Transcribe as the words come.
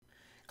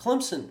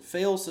Clemson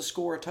fails to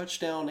score a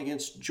touchdown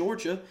against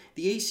Georgia.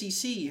 The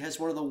ACC has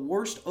one of the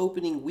worst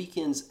opening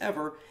weekends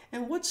ever.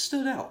 And what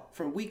stood out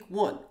from week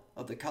 1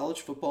 of the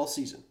college football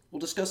season? We'll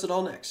discuss it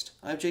all next.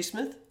 I'm Jay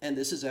Smith, and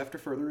this is After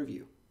Further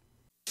Review.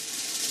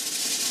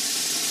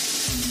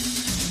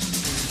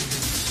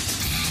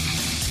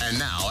 And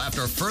now,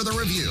 after further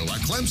review, a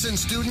Clemson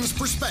student's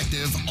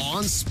perspective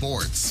on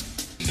sports.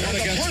 There's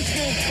a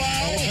personal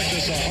foul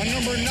on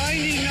number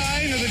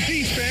 99 of the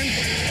defense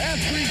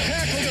after he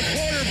tackled the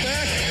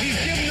quarterback. He's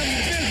giving them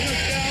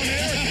business down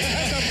there.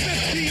 That's a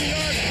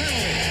 15-yard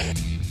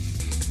penalty.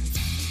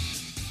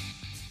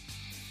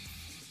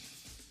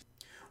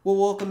 Well,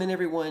 welcome in,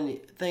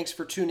 everyone. Thanks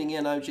for tuning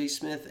in. I'm Jay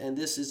Smith, and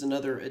this is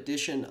another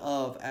edition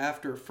of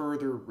After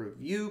Further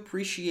Review.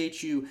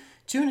 Appreciate you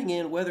tuning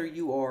in, whether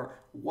you are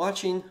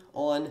watching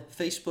on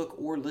Facebook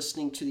or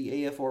listening to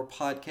the AFR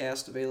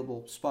podcast,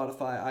 available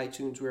Spotify,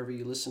 iTunes, wherever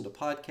you listen to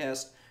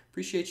podcasts.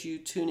 Appreciate you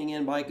tuning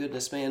in. My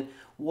goodness, man,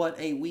 what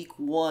a week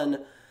 1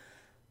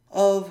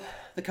 of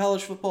the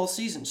college football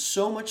season.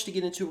 So much to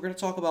get into. We're going to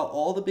talk about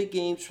all the big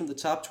games from the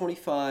top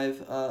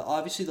 25.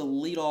 Obviously, the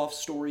leadoff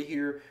story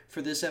here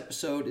for this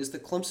episode is the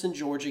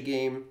Clemson-Georgia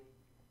game.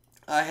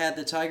 I had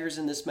the Tigers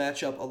in this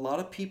matchup. A lot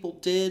of people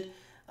did,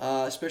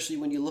 especially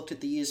when you looked at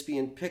the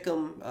ESPN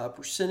Pick'em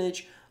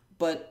percentage.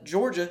 But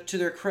Georgia, to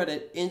their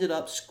credit, ended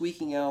up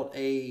squeaking out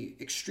a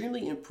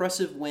extremely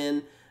impressive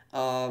win.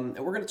 And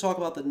we're going to talk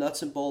about the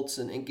nuts and bolts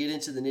and get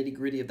into the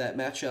nitty-gritty of that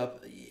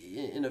matchup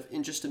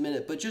in just a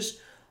minute. But just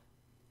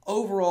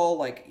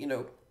overall,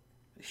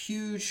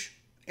 huge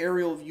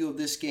aerial view of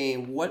this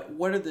game. What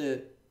are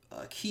the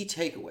key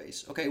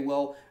takeaways? Okay,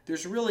 well,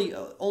 there's really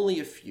only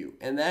a few.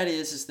 And that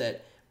is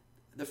that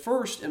the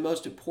first and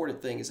most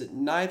important thing is that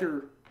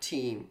neither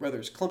team, whether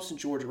it's Clemson,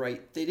 Georgia,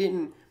 right, they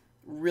didn't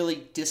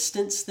really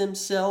distance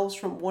themselves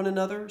from one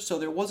another, so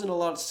there wasn't a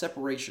lot of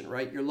separation,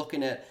 right? You're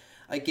looking at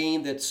a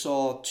game that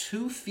saw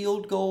 2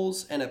 field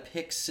goals and a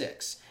pick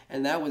 6,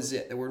 and that was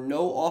it. There were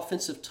no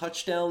offensive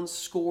touchdowns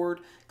scored.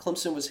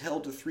 Clemson was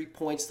held to 3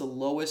 points, the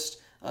lowest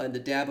in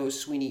the Dabo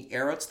Swinney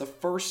era. It's the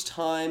first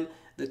time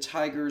the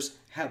Tigers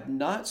have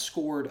not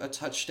scored a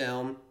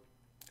touchdown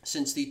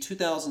since the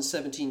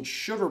 2017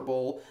 Sugar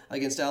Bowl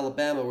against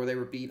Alabama, where they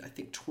were beat, I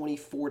think,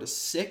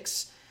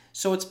 24-6.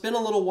 So it's been a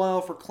little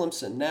while for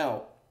Clemson.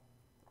 Now,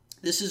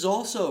 this is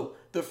also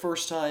the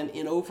first time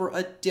in over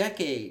a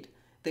decade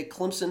that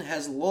Clemson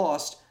has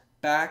lost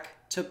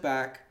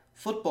back-to-back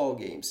football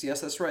games.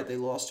 Yes, that's right. They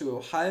lost to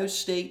Ohio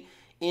State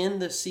in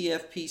the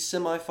CFP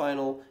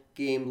semifinal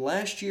game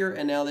last year,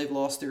 and now they've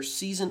lost their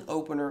season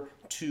opener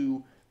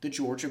to the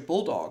Georgia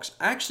Bulldogs.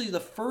 Actually,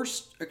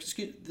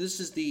 this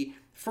is the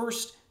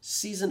first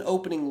season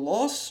opening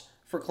loss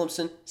for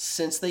Clemson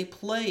since they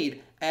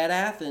played at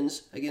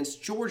Athens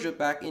against Georgia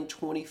back in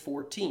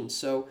 2014.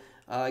 So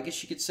I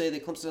guess you could say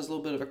that Clemson has a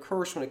little bit of a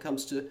curse when it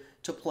comes to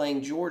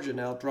playing Georgia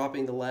now,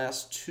 dropping the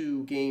last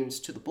 2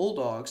 games to the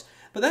Bulldogs.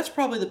 But that's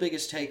probably the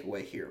biggest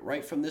takeaway here,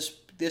 right, from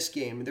this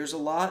game. There's a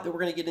lot that we're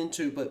going to get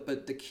into,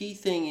 but the key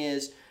thing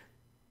is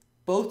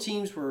both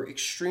teams were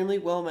extremely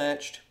well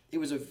matched. It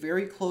was a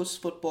very close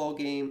football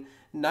game.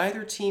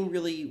 Neither team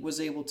really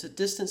was able to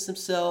distance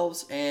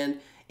themselves,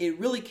 and it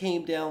really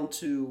came down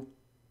to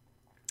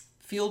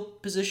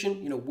field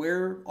position,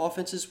 where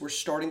offenses were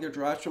starting their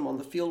drives from on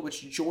the field,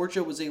 which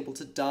Georgia was able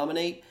to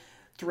dominate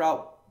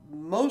throughout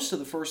most of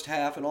the first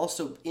half and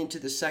also into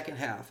the second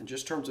half. In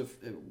just terms of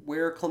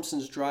where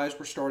Clemson's drives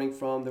were starting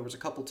from, there was a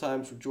couple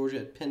times where Georgia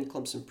had pinned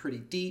Clemson pretty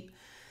deep.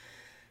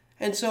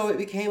 And so it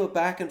became a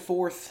back and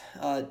forth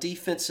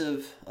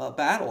defensive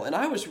battle. And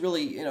I was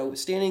really,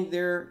 standing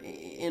there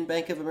in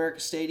Bank of America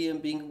Stadium,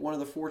 being one of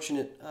the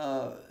fortunate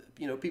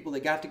people that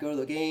got to go to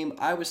the game.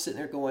 I was sitting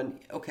there going,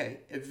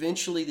 okay,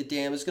 eventually the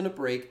dam is going to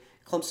break.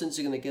 Clemson's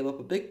going to give up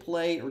a big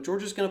play, or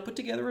Georgia's going to put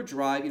together a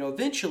drive.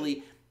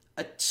 Eventually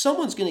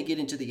someone's going to get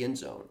into the end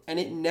zone, and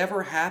it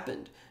never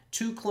happened.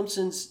 To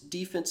Clemson's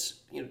defense,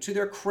 to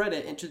their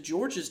credit, and to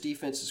Georgia's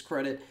defense's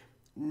credit,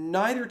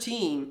 neither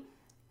team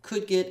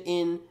could get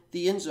in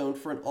the end zone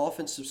for an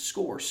offensive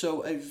score.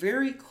 So a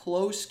very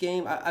close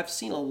game. I've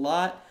seen a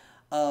lot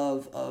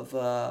of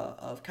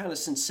kind of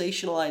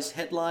sensationalized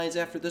headlines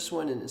after this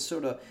one, and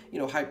sort of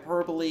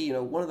hyperbole.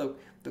 One of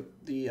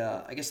the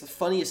I guess the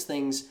funniest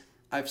things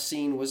I've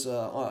seen was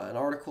an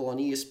article on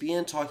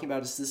ESPN talking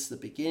about, is this the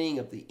beginning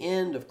of the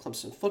end of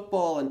Clemson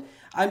football? And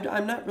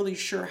I'm not really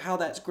sure how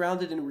that's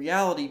grounded in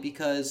reality,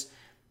 because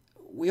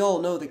we all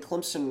know that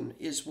Clemson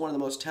is one of the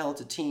most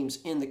talented teams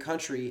in the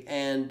country,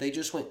 and they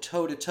just went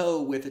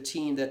toe-to-toe with a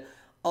team that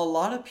a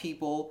lot of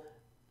people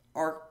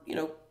are,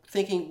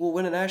 thinking will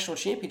win a national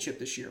championship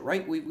this year,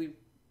 right? We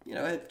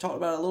have talked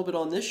about it a little bit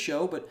on this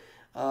show, but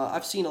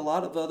I've seen a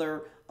lot of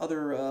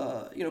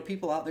other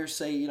people out there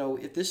say,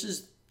 if this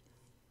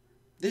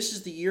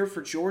is the year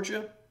for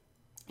Georgia,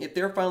 if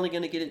they're finally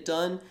going to get it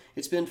done.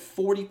 It's been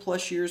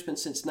 40-plus years, been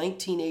since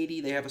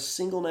 1980. They have a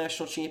single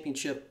national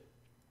championship.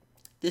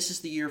 This is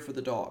the year for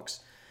the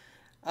Dogs.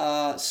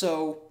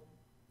 So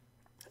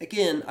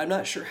again, I'm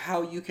not sure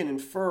how you can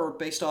infer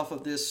based off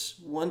of this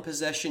one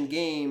possession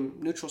game,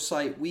 neutral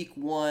site, week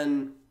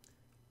one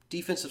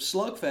defensive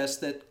slugfest,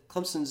 that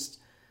Clemson's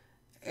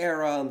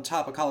era on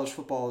top of college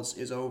football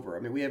is over. I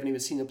mean, we haven't even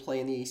seen them play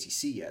in the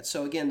ACC yet.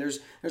 So again, there's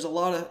a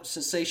lot of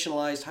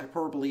sensationalized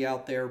hyperbole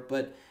out there,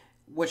 but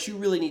what you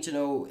really need to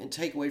know and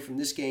take away from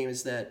this game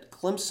is that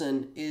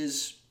Clemson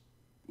is,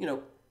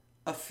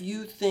 a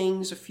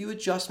few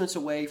adjustments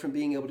away from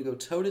being able to go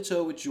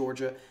toe-to-toe with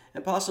Georgia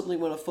and possibly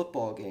win a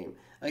football game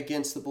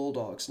against the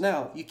Bulldogs.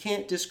 Now, you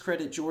can't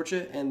discredit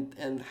Georgia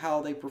and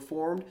how they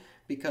performed,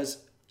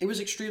 because it was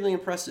extremely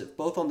impressive,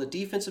 both on the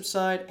defensive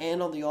side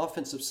and on the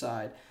offensive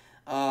side.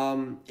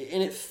 And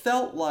it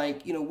felt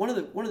like, one of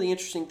the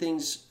interesting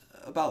things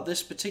about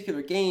this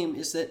particular game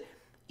is that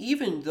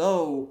even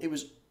though it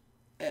was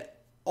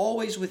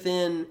always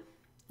within,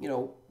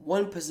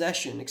 one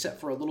possession, except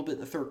for a little bit in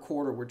the third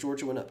quarter where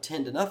Georgia went up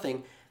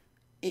 10-0,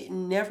 it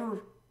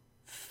never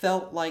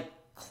felt like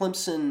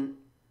Clemson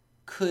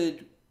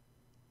could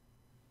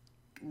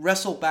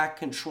wrestle back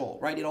control,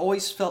 right? It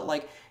always felt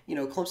like,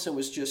 Clemson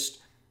was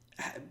just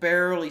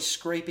barely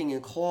scraping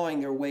and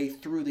clawing their way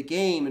through the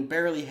game and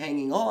barely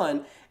hanging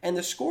on, and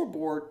the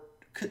scoreboard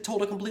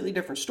told a completely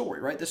different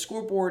story, right? The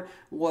scoreboard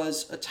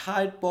was a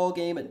tied ball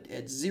game at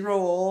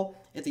 0-all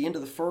at the end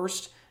of the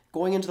first.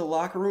 Going into the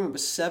locker room, it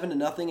was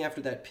 7-0 after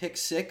that pick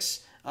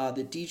six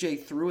that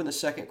DJ threw in the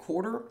second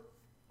quarter.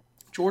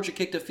 Georgia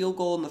kicked a field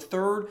goal in the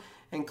third,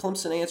 and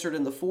Clemson answered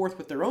in the fourth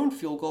with their own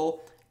field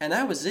goal, and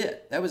that was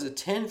it. That was a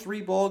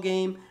 10-3 ball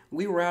game.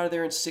 We were out of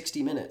there in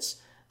 60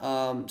 minutes.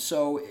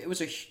 So it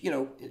was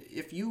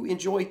if you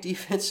enjoy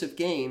defensive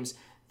games,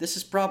 this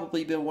has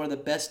probably been one of the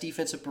best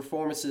defensive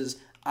performances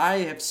I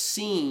have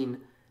seen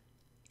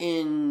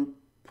in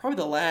probably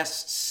the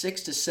last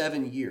 6 to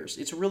 7 years.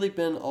 It's really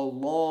been a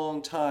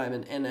long time,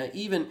 and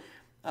even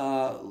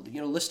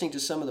listening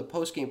to some of the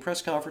post-game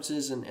press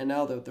conferences and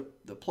now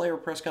the player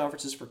press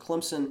conferences for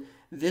Clemson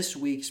this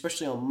week,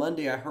 especially on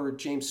Monday, I heard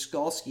James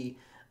Skalski.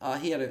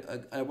 He had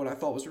a what I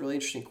thought was a really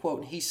interesting quote,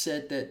 and he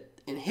said that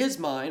in his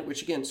mind,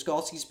 which again,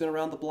 Skalski's been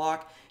around the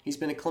block, he's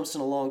been at Clemson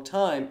a long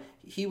time,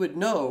 he would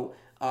know.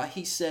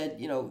 He said,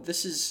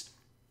 this is,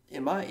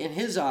 in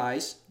his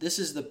eyes, this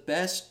is the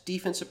best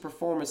defensive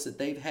performance that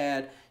they've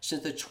had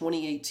since the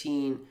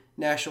 2018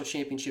 national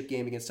championship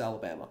game against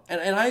Alabama.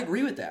 And I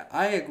agree with that.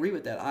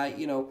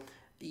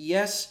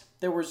 Yes,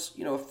 there was,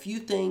 a few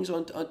things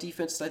on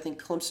defense that I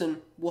think Clemson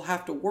will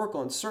have to work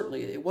on.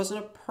 Certainly, it wasn't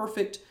a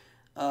perfect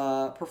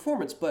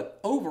performance, but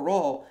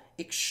overall,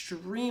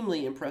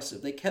 extremely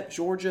impressive. They kept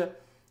Georgia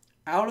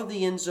out of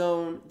the end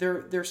zone.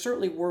 There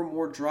certainly were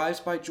more drives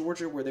by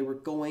Georgia where they were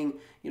going,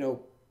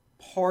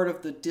 part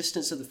of the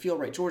distance of the field.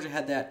 Right, Georgia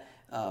had that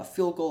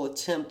field goal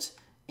attempt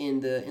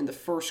in the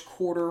first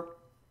quarter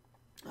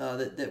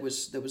that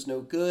was no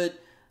good.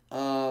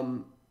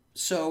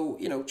 So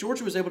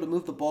Georgia was able to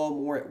move the ball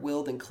more at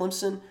will than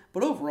Clemson,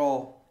 but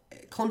overall,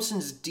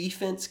 Clemson's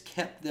defense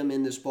kept them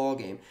in this ball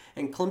game,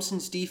 and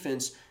Clemson's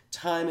defense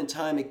time and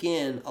time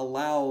again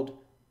allowed,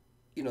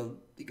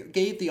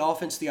 gave the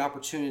offense the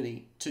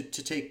opportunity to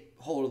take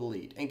hold of the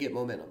lead and get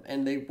momentum,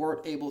 and they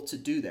weren't able to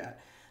do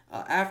that.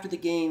 After the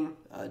game,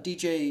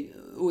 DJ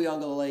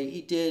Uiagalelei,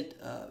 he did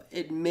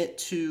admit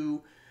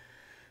to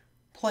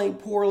playing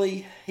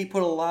poorly. He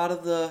put a lot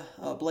of the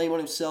blame on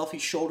himself. He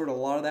shouldered a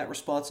lot of that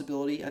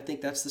responsibility. I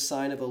think that's the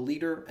sign of a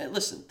leader. And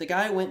listen, the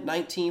guy went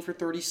 19 for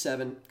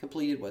 37,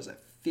 completed,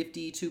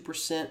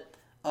 52%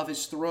 of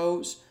his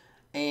throws,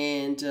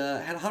 and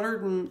had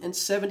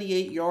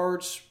 178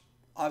 yards.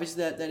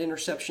 Obviously, that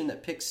interception,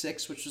 that pick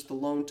six, which was the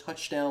lone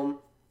touchdown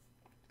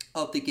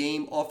of the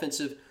game,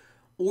 offensive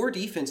or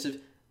defensive.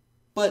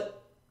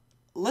 But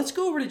let's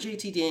go over to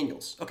JT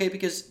Daniels, okay?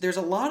 Because there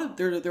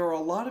are a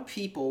lot of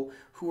people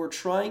who are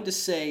trying to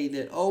say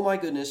that, oh my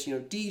goodness,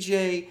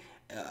 DJ,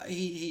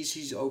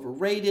 he's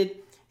overrated.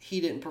 He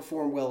didn't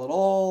perform well at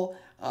all.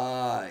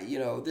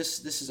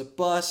 This is a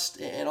bust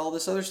and all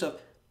this other stuff.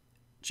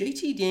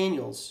 JT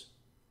Daniels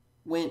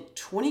went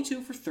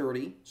 22 for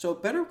 30, so a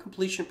better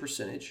completion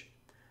percentage,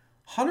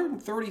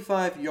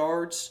 135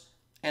 yards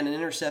and an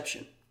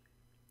interception.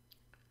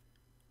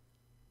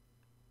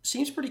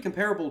 Seems pretty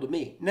comparable to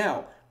me.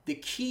 Now, the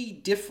key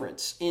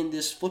difference in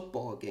this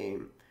football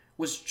game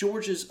was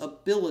Georgia's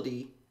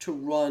ability to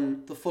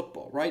run the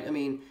football, right? I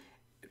mean,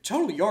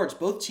 total yards,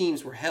 both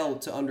teams were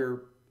held to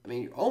under,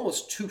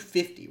 almost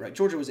 250, right?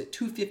 Georgia was at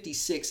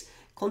 256.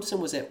 Clemson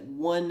was at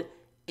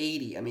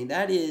 180. I mean,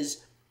 that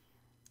is,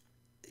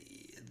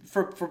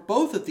 for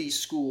both of these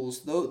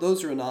schools,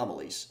 those are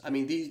anomalies. I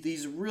mean,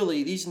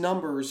 these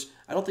numbers,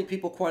 I don't think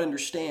people quite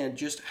understand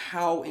just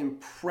how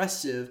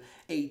impressive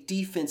a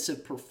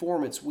defensive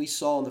performance we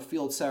saw on the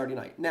field Saturday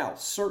night. Now,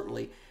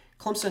 certainly,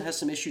 Clemson has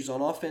some issues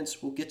on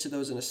offense. We'll get to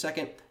those in a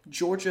second.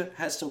 Georgia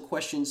has some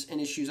questions and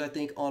issues, I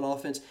think, on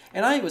offense.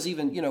 And I was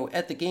even,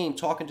 at the game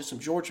talking to some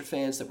Georgia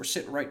fans that were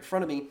sitting right in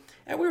front of me,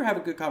 and we were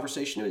having a good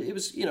conversation. It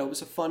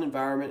was a fun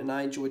environment, and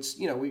I enjoyed,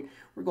 we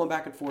were going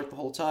back and forth the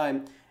whole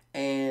time.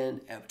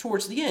 And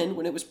towards the end,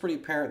 when it was pretty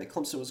apparent that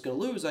Clemson was going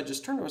to lose, I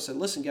just turned to him and said,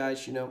 listen,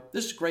 guys,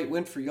 this is a great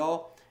win for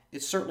y'all.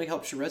 It certainly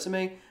helps your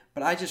resume,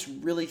 but I just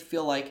really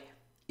feel like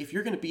if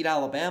you're going to beat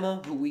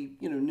Alabama, who we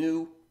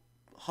knew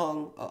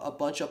hung a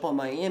bunch up on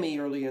Miami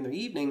early in the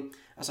evening,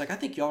 I was like, I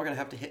think y'all are going to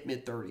have to hit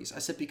mid-30s. I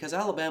said, because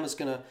Alabama's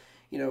going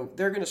to,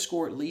 they're going to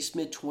score at least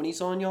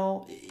mid-20s on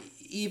y'all.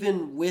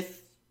 Even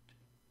with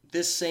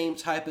this same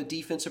type of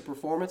defensive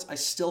performance, I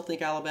still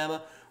think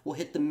Alabama will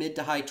hit the mid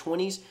to high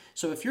 20s.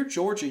 So if you're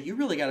Georgia, you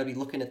really got to be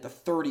looking at the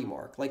 30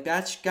 mark. Like,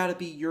 that's got to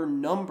be your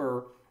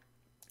number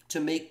to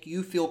make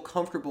you feel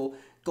comfortable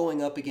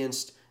going up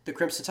against the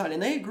Crimson Tide.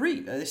 And they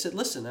agreed. They said,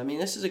 listen, I mean,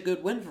 this is a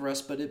good win for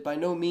us, but it by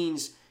no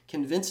means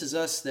convinces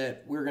us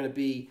that we're going to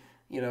be,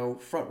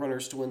 front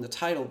runners to win the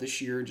title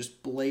this year and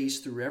just blaze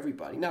through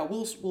everybody. Now,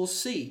 we'll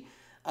see.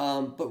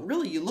 But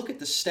really, you look at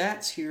the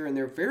stats here, and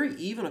they're very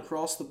even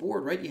across the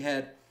board, right? You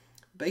had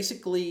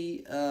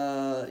basically,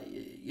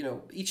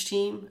 each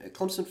team,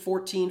 Clemson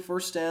 14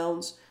 first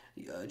downs,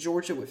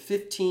 Georgia with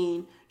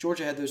 15.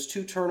 Georgia had those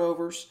 2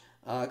 turnovers.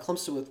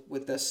 Clemson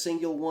with that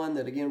single one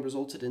that, again,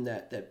 resulted in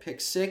that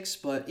pick 6.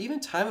 But even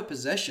time of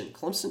possession,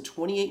 Clemson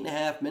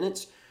 28.5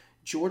 minutes,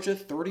 Georgia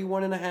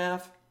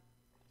 31.5.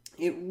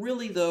 It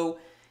really, though,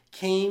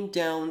 came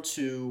down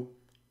to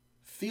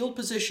field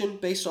position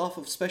based off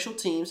of special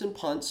teams and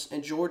punts,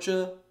 and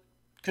Georgia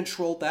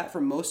controlled that for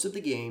most of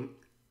the game.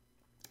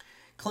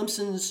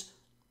 Clemson's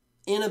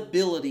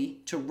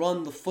inability to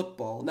run the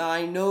football. Now,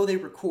 I know they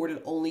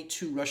recorded only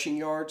 2 rushing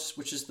yards,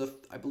 which is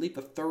I believe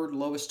the 3rd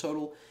lowest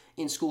total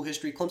in school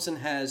history. Clemson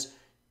has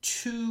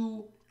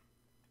 2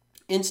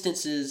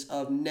 instances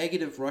of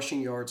negative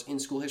rushing yards in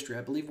school history.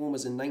 I believe one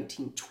was in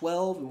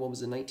 1912 and one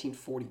was in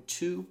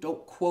 1942.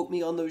 Don't quote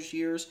me on those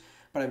years,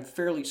 but I'm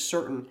fairly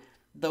certain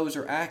those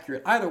are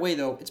accurate. Either way,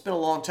 though, it's been a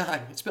long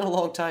time. It's been a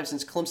long time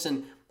since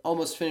Clemson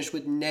almost finished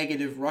with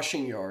negative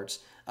rushing yards.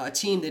 A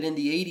team that in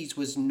the 80s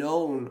was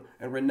known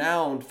and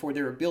renowned for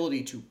their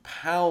ability to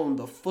pound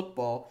the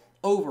football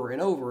over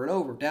and over and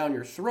over down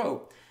your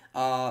throat.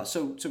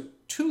 So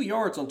 2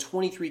 yards on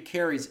 23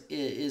 carries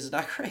is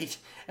not great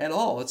at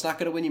all. It's not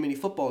going to win you many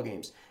football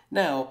games.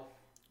 Now,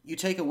 you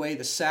take away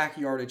the sack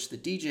yardage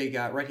that DJ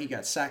got, right? He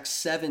got sacked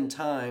 7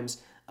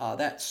 times.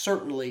 That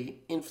certainly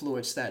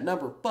influenced that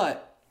number.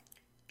 But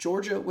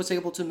Georgia was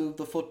able to move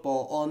the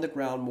football on the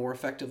ground more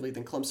effectively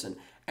than Clemson.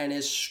 And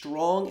as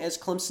strong as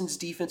Clemson's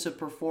defensive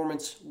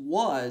performance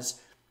was,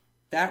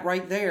 that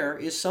right there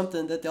is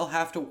something that they'll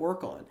have to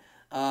work on.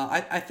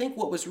 I think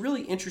what was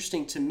really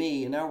interesting to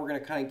me, and now we're going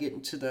to kind of get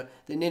into the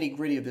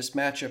nitty-gritty of this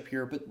matchup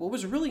here, but what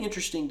was really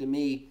interesting to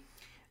me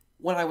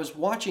when I was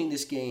watching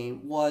this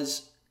game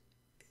was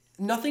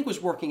nothing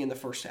was working in the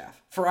first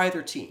half for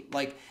either team.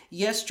 Like,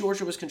 yes,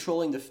 Georgia was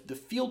controlling the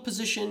field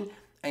position,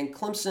 and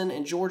Clemson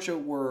and Georgia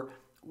were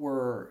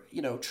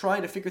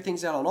trying to figure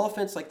things out on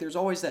offense. Like, there's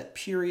always that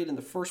period in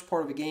the first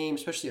part of a game,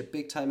 especially a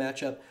big-time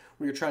matchup,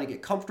 where you're trying to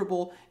get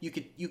comfortable.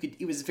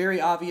 It was very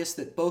obvious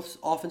that both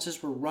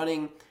offenses were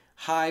running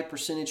high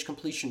percentage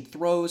completion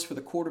throws for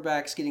the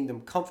quarterbacks, getting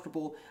them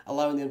comfortable,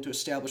 allowing them to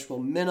establish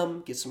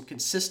momentum, get some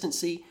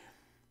consistency.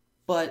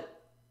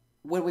 But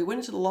when we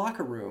went into the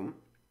locker room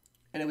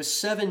and it was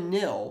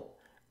 7-0,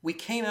 we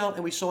came out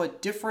and we saw a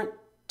different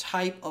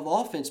type of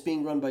offense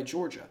being run by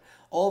Georgia.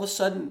 All of a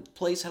sudden,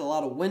 plays had a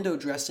lot of window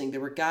dressing.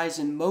 There were guys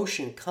in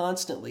motion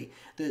constantly.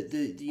 There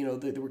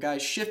were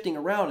guys shifting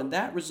around, and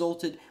that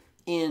resulted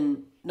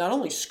in not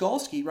only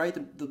Skalski, right,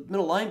 the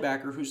middle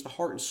linebacker, who's the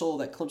heart and soul of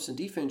that Clemson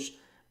defense,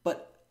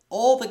 but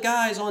all the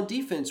guys on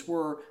defense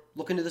were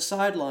looking to the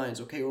sidelines.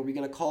 Okay, are we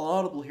going to call an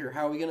audible here?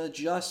 How are we going to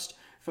adjust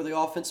for the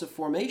offensive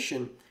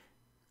formation?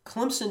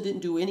 Clemson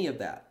didn't do any of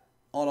that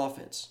on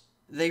offense.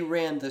 They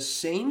ran the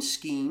same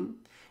scheme.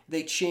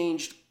 They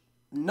changed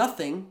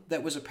nothing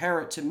that was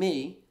apparent to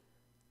me,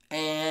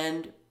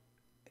 and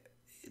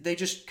they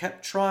just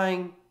kept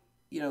trying,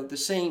 the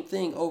same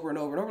thing over and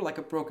over and over like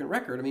a broken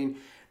record. I mean,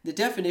 the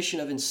definition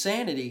of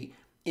insanity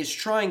is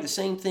trying the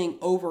same thing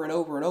over and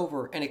over and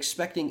over and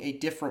expecting a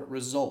different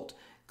result.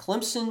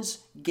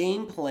 Clemson's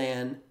game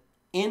plan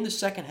in the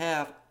second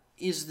half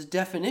is the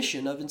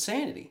definition of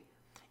insanity.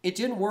 It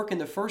didn't work in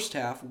the first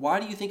half.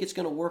 Why do you think it's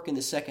going to work in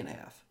the second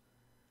half?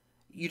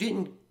 You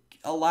didn't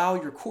allow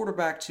your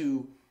quarterback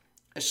to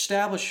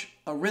establish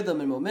a rhythm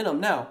and momentum.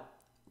 Now,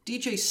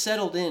 DJ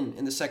settled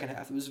in the second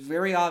half. It was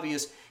very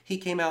obvious. He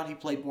came out, he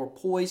played more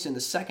poised in the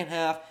second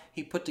half.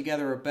 He put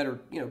together better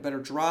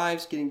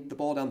drives, getting the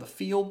ball down the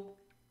field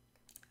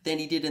than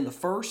he did in the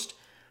first.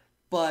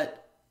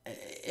 But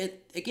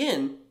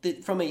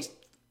from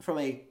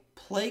a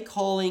play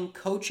calling,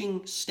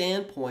 coaching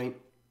standpoint,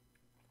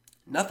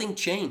 nothing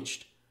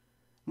changed.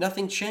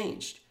 Nothing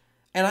changed.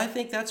 And I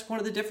think that's one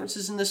of the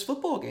differences in this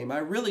football game. I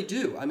really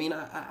do. I mean,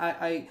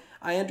 I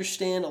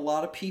understand a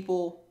lot of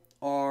people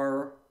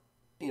are,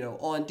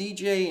 on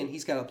DJ and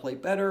he's got to play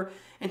better.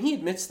 And he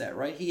admits that,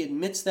 right? He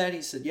admits that.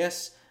 He said,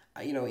 yes,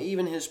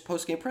 even his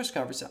post-game press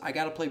conference, I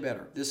got to play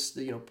better. This,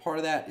 part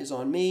of that is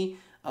on me,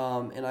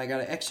 and I got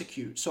to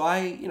execute. So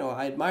I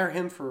admire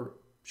him for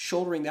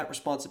shouldering that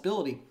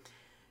responsibility.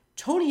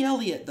 Tony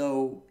Elliott,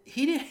 though,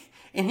 he did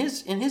in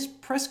his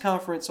press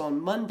conference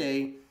on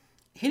Monday,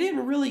 he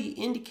didn't really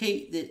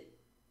indicate that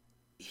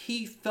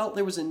he felt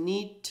there was a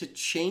need to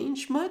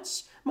change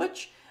much.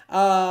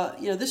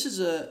 This is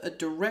a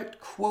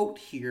direct quote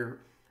here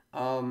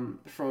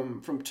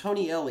from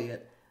Tony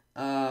Elliott,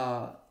 and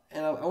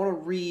I want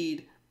to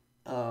read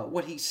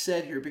what he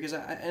said here because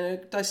I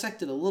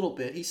dissected a little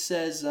bit. He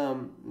says,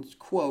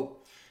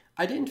 quote,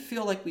 "I didn't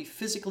feel like we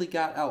physically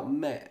got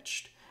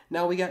outmatched.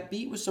 Now, we got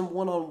beat with some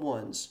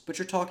one-on-ones, but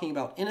you're talking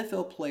about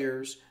NFL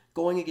players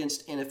going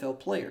against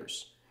NFL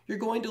players. You're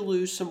going to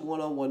lose some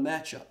one-on-one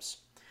matchups.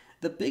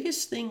 The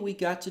biggest thing we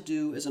got to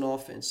do as an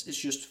offense is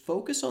just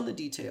focus on the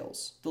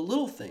details, the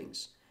little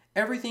things,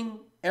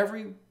 everything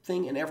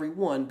and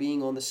everyone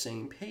being on the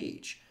same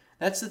page.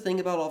 That's the thing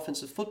about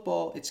offensive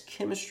football. It's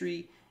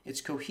chemistry,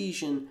 it's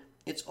cohesion,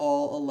 it's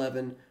all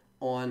 11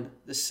 on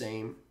the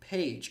same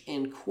page,"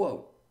 end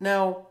quote.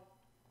 Now,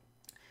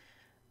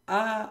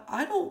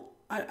 I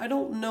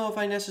don't know if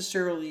I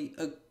necessarily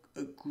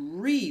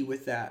agree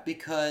with that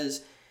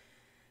because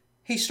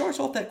he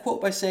starts off that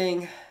quote by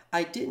saying,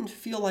 "I didn't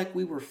feel like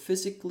we were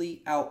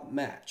physically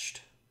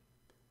outmatched."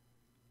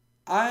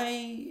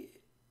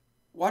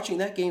 Watching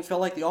that game,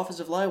 felt like the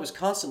offensive line was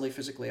constantly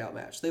physically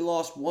outmatched. They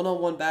lost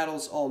one-on-one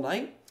battles all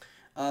night.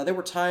 There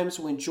were times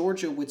when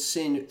Georgia would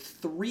send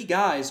 3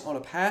 guys on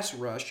a pass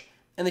rush,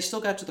 and they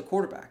still got to the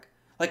quarterback.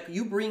 Like,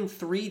 you bring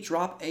 3,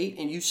 drop 8,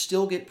 and you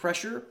still get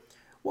pressure.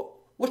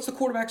 What's the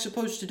quarterback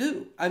supposed to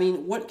do? I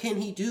mean, what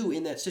can he do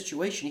in that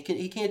situation?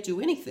 He can't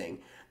do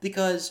anything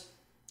because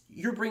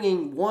you're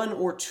bringing 1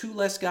 or 2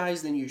 less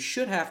guys than you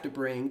should have to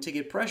bring to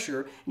get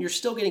pressure, and you're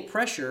still getting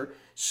pressure.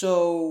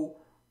 So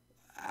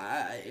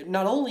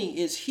not only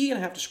is he going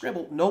to have to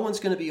scramble, no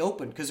one's going to be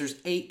open because there's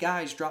 8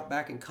 guys dropped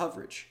back in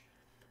coverage.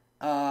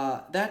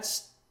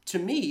 To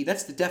me,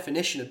 that's the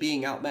definition of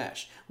being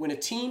outmatched. When a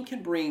team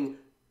can bring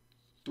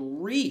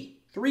three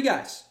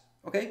guys,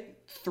 okay?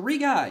 3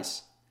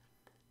 guys,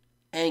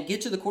 and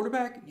get to the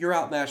quarterback, you're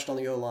outmatched on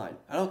the O-line.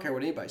 I don't care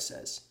what anybody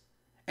says.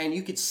 And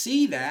you could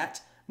see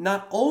that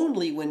not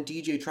only when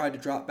DJ tried to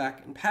drop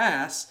back and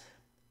pass,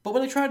 but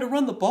when they tried to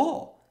run the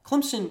ball.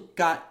 Clemson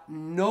got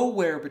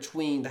nowhere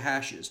between the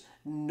hashes.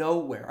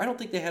 Nowhere. I don't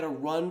think they had a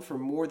run for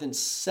more than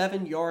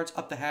 7 yards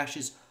up the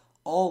hashes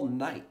all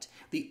night.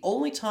 The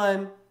only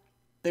time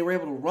they were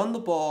able to run the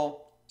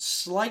ball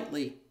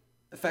slightly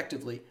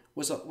effectively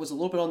was a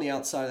little bit on the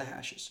outside of the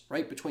hashes,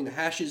 right? Between the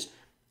hashes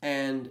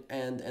and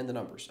the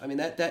numbers. I mean,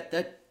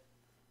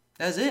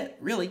 that's it,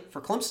 really, for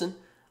Clemson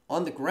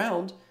on the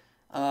ground.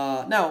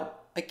 Now,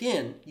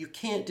 again, you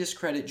can't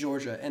discredit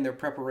Georgia and their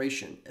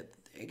preparation.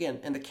 Again,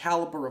 and the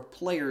caliber of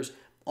players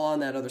on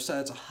that other side.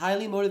 It's a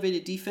highly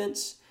motivated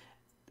defense.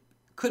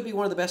 Could be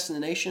one of the best in the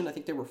nation. I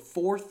think they were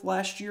 4th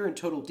last year in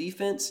total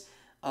defense.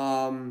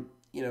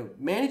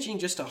 Managing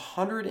just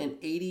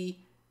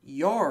 180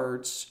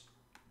 yards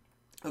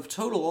of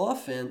total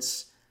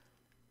offense,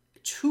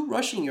 2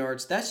 rushing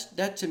yards,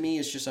 that to me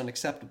is just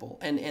unacceptable.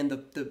 And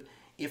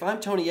if I'm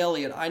Tony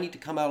Elliott, I need to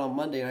come out on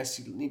Monday and I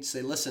need to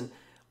say, listen,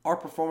 our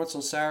performance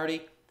on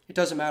Saturday, it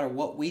doesn't matter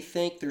what we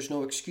think. There's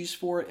no excuse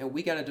for it, and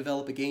we got to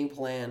develop a game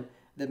plan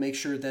that makes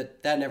sure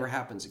that never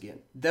happens again.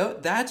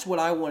 That's what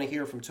I want to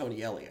hear from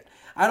Tony Elliott.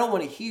 I don't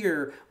want to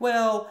hear,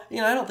 I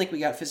don't think we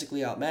got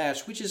physically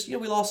outmatched. We just,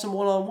 we lost some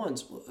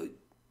one-on-ones.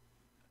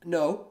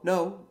 No,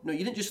 you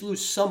didn't just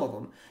lose some of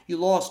them. You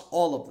lost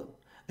all of them.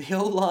 The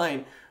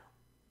O-line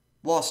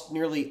lost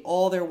nearly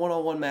all their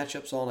one-on-one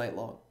matchups all night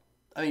long.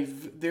 I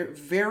mean, there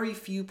very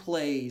few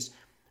plays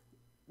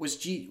was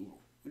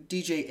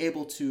DJ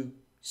able to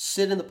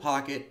sit in the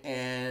pocket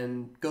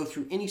and go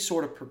through any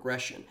sort of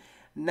progression.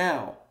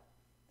 Now,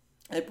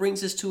 it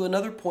brings us to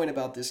another point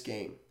about this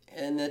game,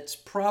 and that's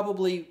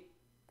probably,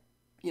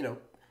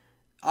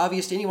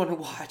 obvious to anyone who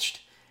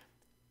watched.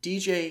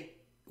 DJ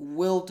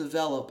will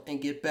develop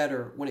and get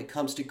better when it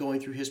comes to going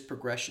through his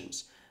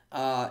progressions.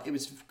 It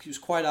was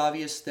quite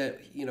obvious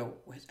that,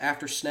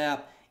 after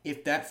snap,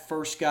 if that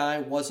first guy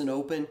wasn't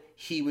open,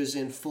 he was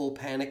in full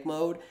panic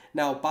mode.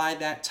 Now, by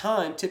that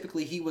time,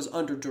 typically he was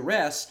under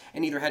duress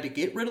and either had to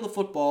get rid of the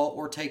football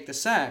or take the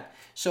sack.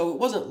 So it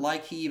wasn't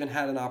like he even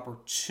had an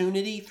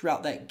opportunity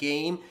throughout that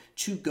game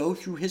to go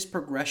through his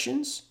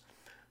progressions.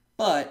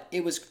 But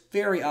it was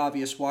very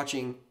obvious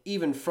watching,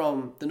 even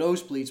from the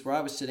nosebleeds where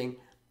I was sitting,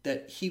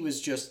 that he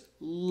was just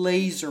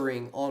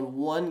lasering on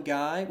one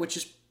guy, which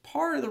is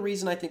part of the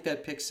reason I think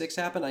that pick 6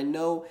 happened. I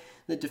know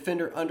the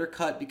defender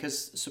undercut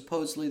because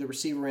supposedly the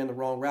receiver ran the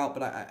wrong route,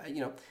 but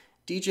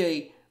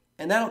DJ,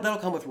 and that'll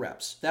come with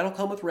reps. That'll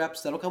come with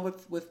reps. That'll come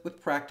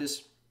with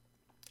practice.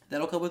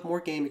 That'll come with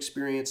more game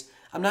experience.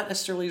 I'm not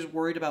necessarily as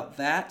worried about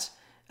that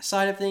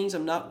side of things.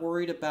 I'm not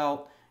worried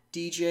about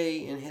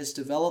DJ and his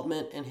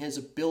development and his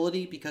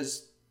ability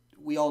because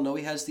we all know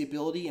he has the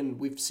ability, and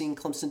we've seen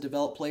Clemson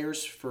develop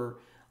players for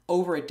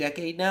over a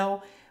decade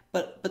now.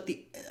 But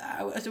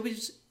I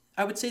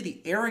would say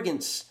the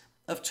arrogance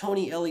of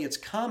Tony Elliott's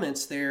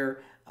comments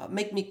there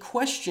make me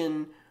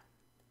question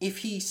if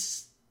he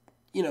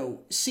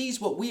sees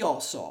what we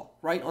all saw,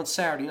 right, on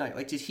Saturday night.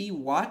 Like, did he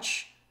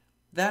watch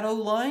that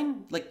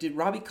O-line? Like, did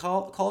Robbie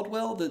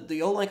Caldwell,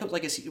 the O-line coach,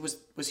 like,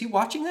 was he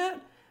watching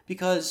that?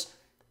 Because,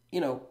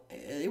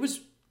 it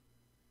was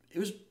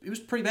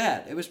pretty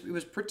bad. It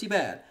was pretty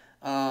bad.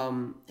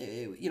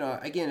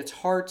 Again, it's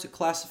hard to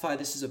classify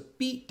this as a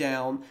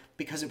beatdown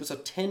because it was a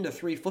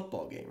 10-3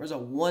 football game. It was a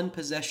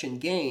one-possession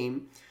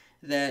game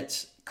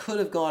that could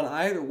have gone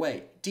either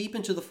way, deep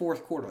into the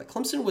fourth quarter. Like,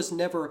 Clemson was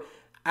never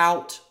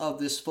out of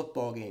this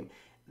football game.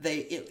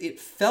 It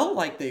felt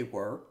like they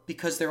were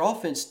because their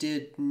offense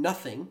did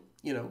nothing,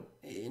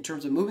 in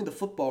terms of moving the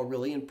football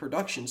really in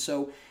production.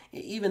 So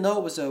even though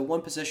it was a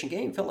one-possession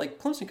game, it felt like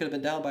Clemson could have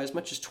been down by as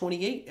much as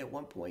 28 at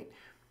one point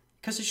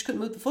because they just couldn't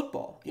move the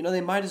football.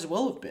 They might as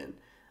well have been.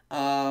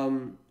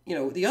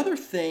 The other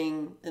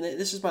thing, and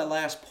this is my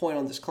last point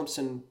on this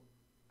Clemson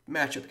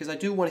matchup because I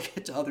do want to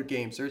get to other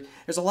games.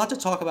 There's a lot to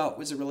talk about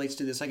as it relates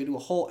to this. I could do a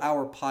whole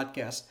hour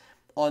podcast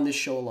on this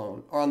show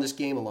alone, or on this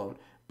game alone,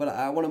 but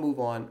I want to move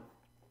on.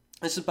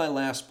 This is my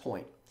last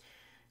point.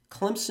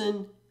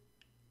 Clemson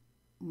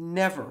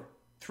never,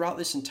 throughout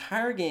this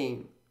entire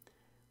game,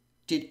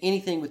 did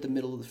anything with the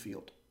middle of the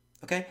field,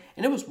 okay?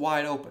 And it was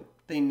wide open.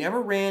 They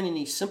never ran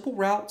any simple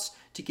routes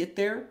to get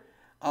there.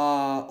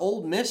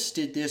 Ole Miss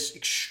did this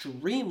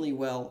extremely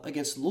well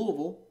against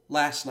Louisville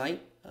last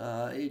night.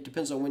 It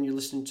depends on when you're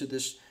listening to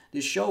this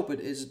show, but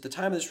is at the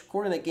time of this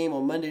recording, that game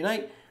on Monday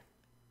night,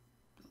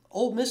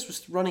 Ole Miss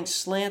was running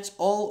slants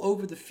all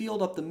over the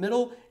field up the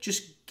middle,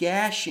 just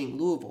gashing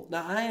Louisville.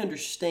 Now, I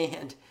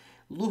understand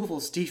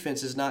Louisville's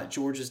defense is not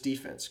Georgia's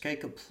defense, okay?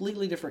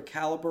 Completely different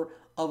caliber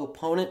of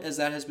opponent, as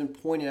that has been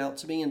pointed out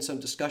to me in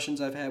some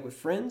discussions I've had with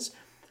friends.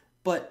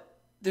 But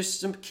there's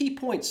some key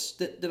points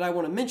that I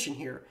want to mention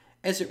here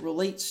as it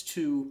relates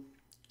to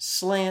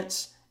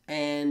slants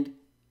and,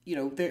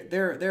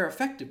 their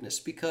effectiveness.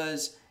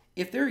 Because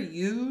if they're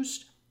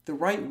used the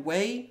right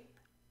way,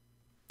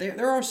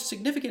 there are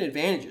significant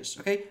advantages,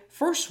 okay?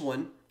 First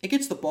one, it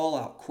gets the ball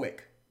out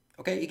quick,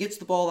 okay? It gets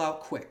the ball out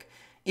quick.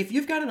 If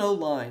you've got an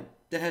O-line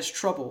that has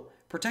trouble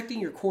protecting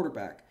your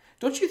quarterback,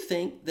 don't you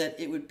think that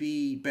it would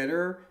be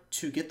better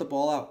to get the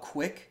ball out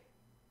quick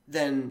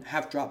than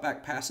have drop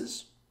back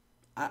passes?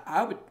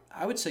 I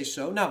would say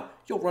so. Now,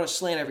 you'll run a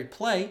slant every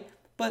play,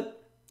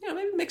 but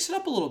maybe mix it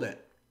up a little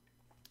bit.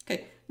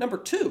 Okay, number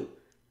two,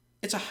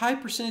 it's a high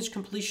percentage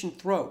completion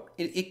throw.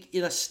 It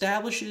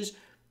establishes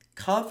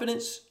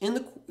confidence in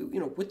the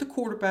with the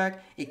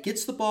quarterback. It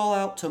gets the ball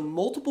out to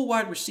multiple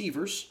wide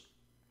receivers.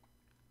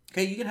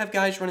 Okay, you can have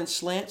guys running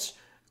slants,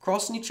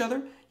 crossing each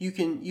other. You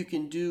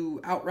can do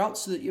out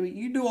routes so that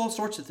you do all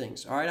sorts of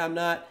things. All right, I'm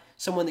not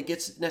someone that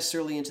gets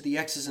necessarily into the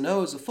X's and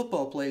O's of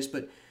football plays,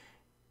 but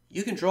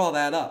you can draw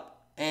that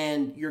up,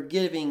 and you're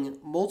giving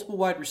multiple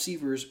wide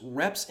receivers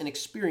reps and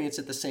experience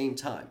at the same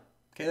time.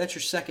 Okay, that's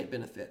your second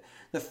benefit.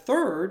 The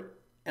third,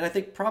 and I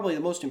think probably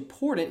the most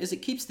important, is it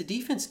keeps the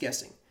defense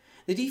guessing.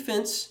 The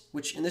defense,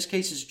 which in this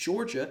case is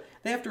Georgia,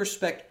 they have to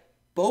respect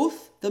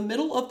both the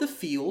middle of the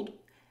field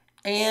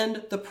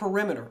and the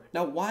perimeter.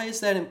 Now, why is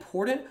that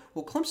important?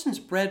 Well, Clemson's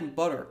bread and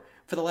butter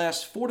for the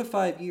last 4 to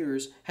 5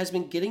 years has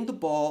been getting the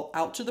ball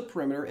out to the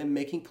perimeter and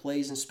making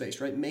plays in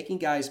space, right? Making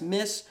guys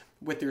miss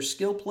with their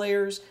skill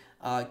players,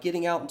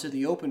 getting out into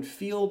the open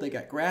field. They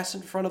got grass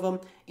in front of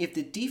them. If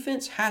the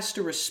defense has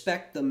to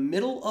respect the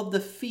middle of the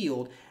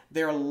field,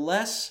 they're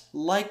less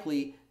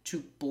likely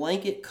to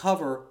blanket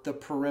cover the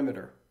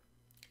perimeter.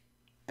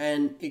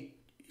 And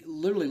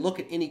literally look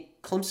at any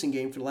Clemson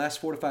game for the last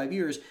 4 to 5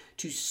 years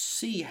to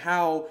see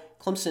how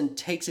Clemson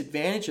takes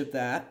advantage of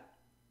that,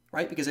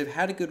 right? Because they've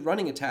had a good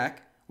running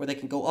attack where they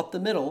can go up the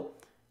middle,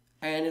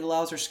 and it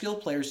allows their skill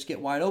players to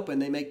get wide open.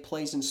 They make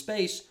plays in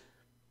space,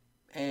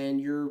 and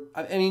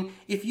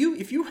if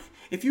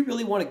you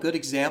really want a good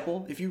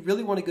example,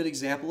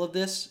 of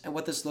this and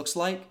what this looks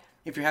like,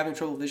 if you're having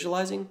trouble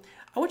visualizing,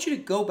 I want you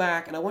to go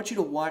back and I want you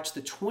to watch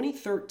the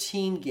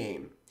 2013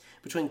 game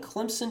between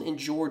Clemson and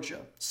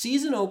Georgia.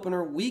 Season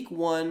opener, week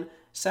 1,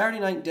 Saturday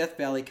night in Death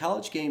Valley,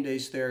 College Game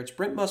Days there. It's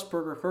Brent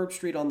Musburger, Herb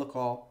Street on the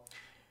call.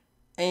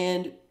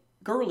 And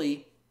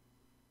Gurley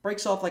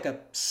breaks off like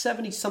a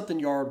 70-something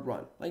yard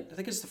run. I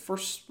think it's the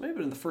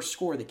first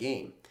score of the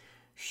game.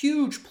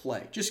 Huge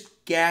play,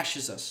 just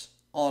gashes us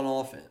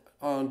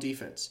on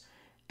defense.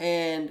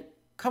 And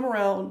come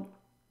around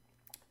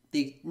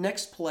the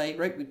next play,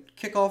 right? We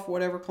kick off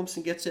whatever,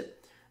 Clemson gets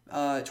it,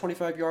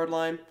 25-yard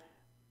line.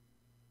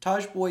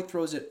 Taj Boyd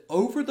throws it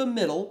over the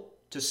middle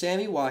to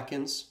Sammy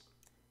Watkins.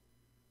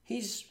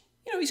 He's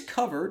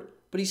covered,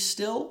 but he's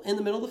still in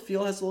the middle of the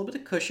field, has a little bit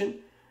of cushion,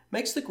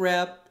 makes the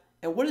grab,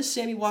 and what does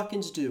Sammy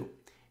Watkins do?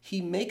 He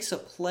makes a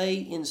play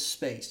in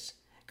space.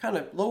 Kind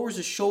of lowers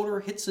his shoulder,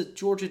 hits a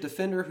Georgia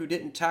defender who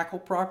didn't tackle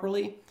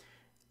properly,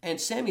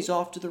 and Sammy's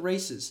off to the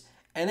races,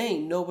 and there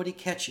ain't nobody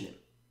catching him.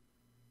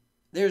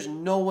 There's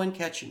no one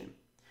catching him.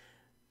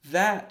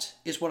 That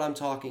is what I'm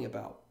talking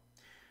about.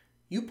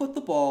 You put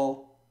the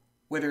ball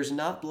where there's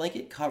not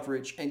blanket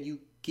coverage, and you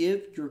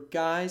give your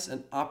guys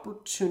an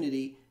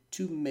opportunity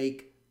to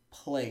make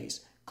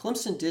plays.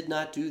 Clemson did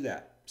not do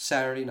that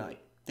Saturday night.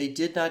 They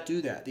did not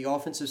do that. The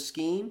offensive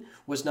scheme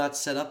was not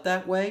set up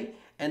that way,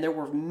 and there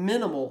were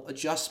minimal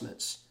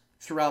adjustments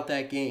throughout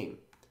that game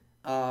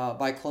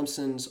by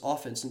Clemson's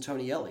offense and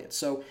Tony Elliott.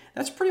 So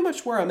that's pretty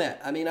much where I'm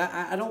at. I mean,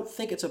 I don't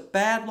think it's a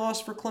bad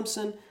loss for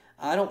Clemson.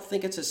 I don't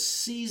think it's a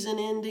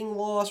season-ending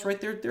loss, right?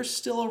 They're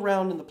still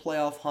around in the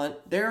playoff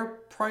hunt. Their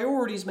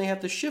priorities may have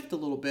to shift a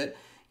little bit.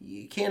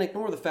 You can't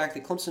ignore the fact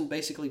that Clemson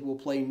basically will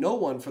play no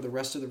one for the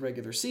rest of the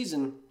regular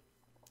season.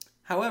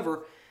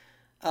 However,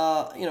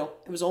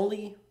 it was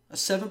only a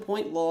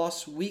 7-point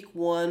loss, week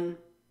 1,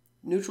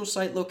 neutral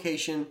site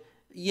location.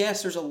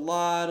 Yes, there's a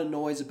lot of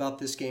noise about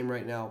this game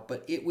right now,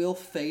 but it will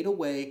fade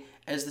away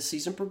as the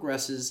season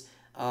progresses.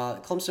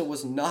 Clemson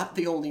was not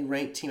the only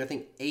ranked team. I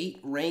think 8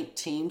 ranked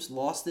teams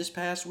lost this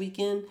past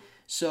weekend.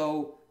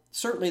 So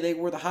certainly they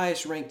were the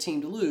highest ranked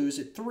team to lose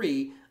at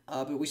 3.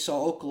 But we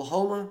saw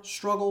Oklahoma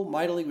struggle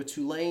mightily with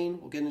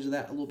Tulane. We'll get into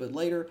that a little bit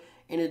later,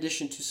 in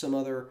addition to some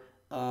other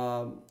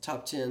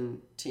top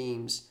 10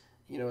 teams,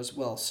 as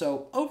well.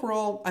 So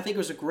overall, I think it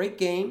was a great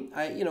game.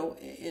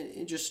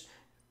 Just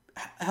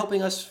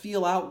helping us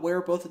feel out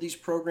where both of these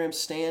programs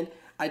stand.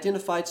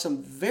 Identified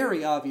some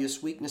very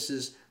obvious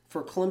weaknesses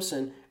for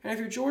Clemson. And if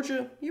you're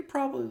Georgia, you're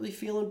probably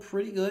feeling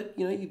pretty good.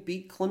 You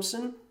beat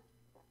Clemson,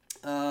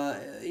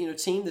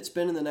 team that's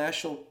been in the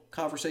national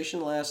conversation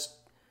the last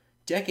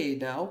decade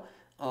now,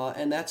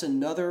 and that's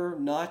another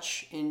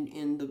notch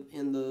in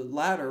the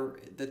ladder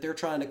that they're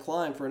trying to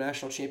climb for a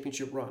national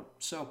championship run.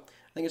 So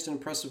I think it's an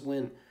impressive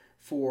win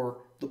for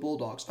the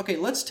Bulldogs. Okay,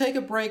 let's take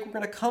a break. We're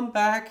going to come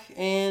back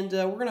and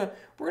we're going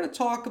to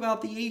talk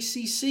about the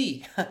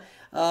ACC.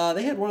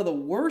 They had one of the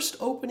worst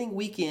opening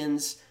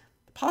weekends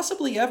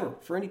possibly ever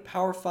for any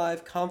Power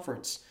 5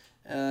 conference.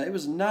 It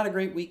was not a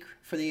great week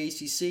for the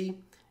ACC.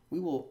 We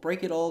will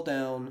break it all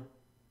down.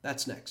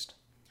 That's next.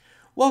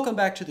 Welcome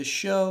back to the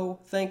show.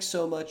 Thanks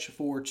so much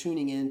for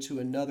tuning in to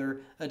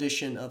another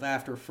edition of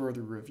After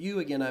Further Review.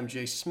 Again, I'm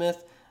Jay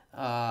Smith.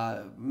 The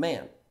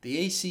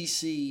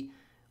ACC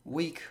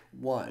Week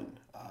 1.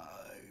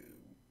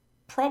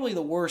 Probably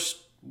the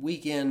worst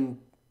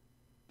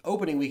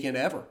opening weekend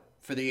ever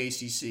for the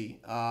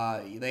ACC.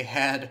 They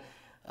had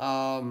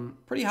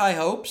pretty high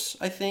hopes,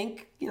 I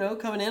think,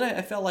 coming in.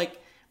 I felt like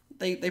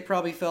they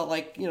probably felt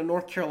like,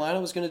 North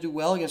Carolina was going to do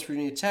well against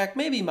Virginia Tech.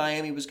 Maybe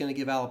Miami was going to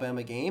give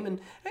Alabama a game,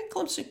 and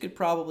Clemson could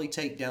probably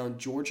take down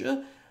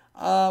Georgia.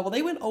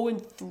 They went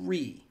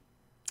 0-3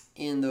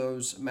 in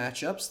those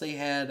matchups. They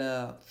had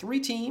 3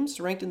 teams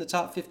ranked in the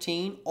top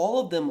 15. All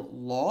of them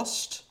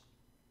lost.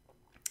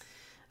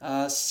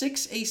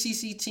 6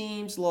 ACC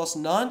teams lost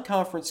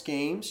non-conference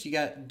games. You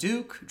got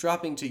Duke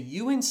dropping to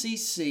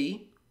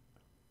UNCC.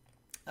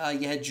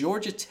 You had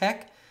Georgia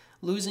Tech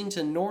losing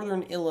to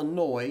Northern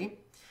Illinois.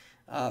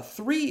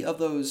 3 of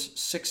those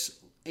 6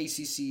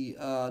 ACC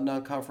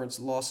non-conference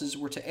losses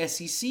were to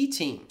SEC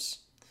teams.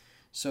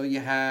 So you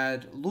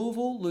had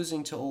Louisville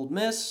losing to Ole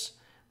Miss,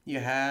 you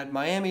had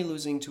Miami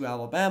losing to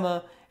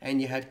Alabama,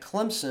 and you had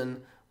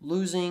Clemson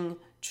losing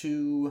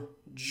to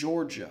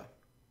Georgia.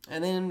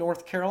 And then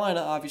North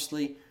Carolina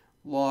obviously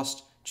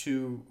lost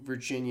to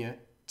Virginia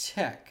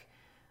Tech.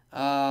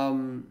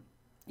 Listen,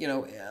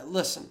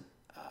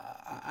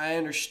 I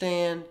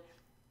understand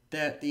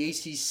that the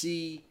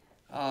ACC,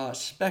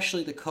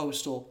 especially the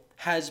Coastal,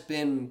 has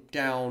been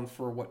down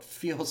for what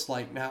feels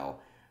like now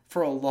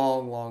for a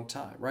long, long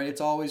time, right?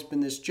 It's always been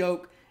this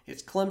joke.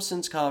 It's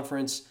Clemson's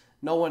conference,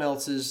 no one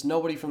else's.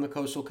 Nobody from the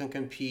Coastal can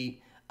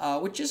compete,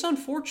 which is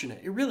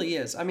unfortunate. It really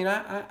is. I mean,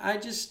 I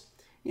just,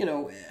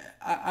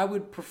 I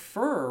would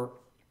prefer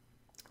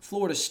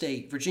Florida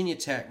State, Virginia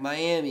Tech,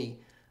 Miami,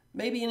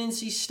 maybe an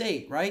NC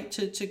State, right,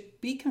 to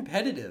be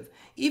competitive.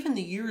 Even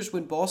the years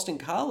when Boston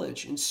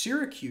College and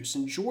Syracuse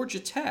and Georgia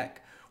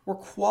Tech were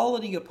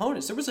quality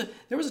opponents. There was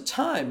a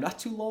time not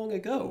too long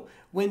ago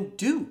when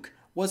Duke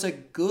was a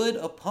good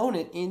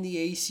opponent in the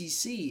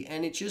ACC,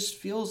 and it just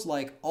feels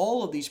like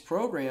all of these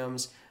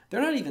programs,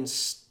 they're not even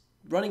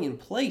running in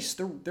place.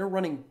 They're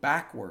running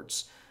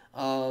backwards.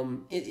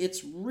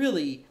 It's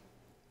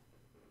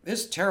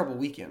a terrible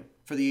weekend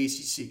for the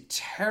ACC.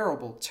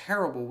 Terrible,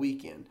 terrible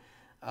weekend.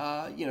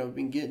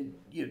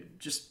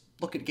 Just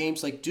look at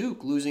games like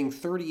Duke losing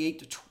 31-28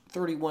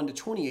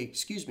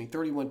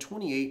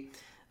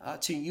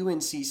 to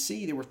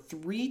UNCC. There were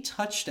 3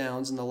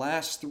 touchdowns in the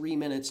last 3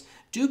 minutes.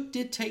 Duke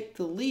did take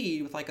the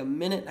lead with like a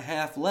minute and a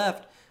half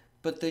left,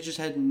 but they just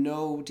had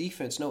no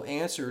defense, no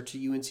answer to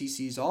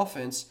UNCC's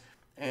offense,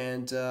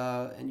 and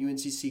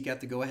UNCC got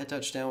the go-ahead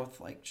touchdown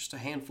with like just a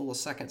handful of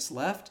seconds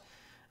left.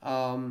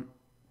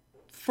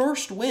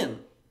 First win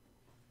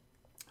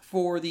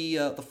for the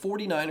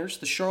 49ers,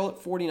 the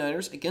Charlotte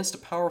 49ers, against a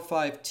Power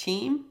 5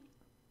 team.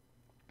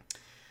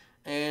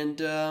 And,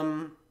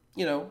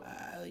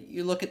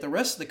 you look at the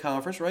rest of the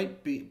conference,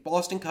 right?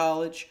 Boston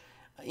College,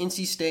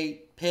 NC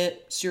State,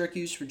 Pitt,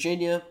 Syracuse,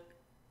 Virginia,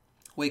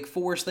 Wake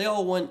Forest. They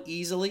all won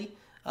easily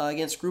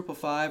against Group of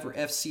 5 or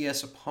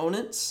FCS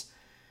opponents.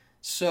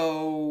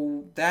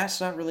 So that's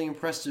not really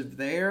impressive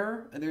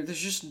there.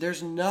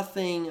 There's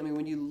nothing. I mean,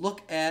 when you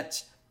look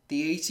at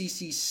the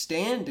ACC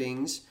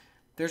standings,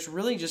 there's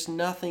really just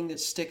nothing that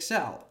sticks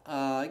out.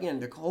 Again,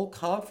 the whole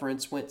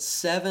conference went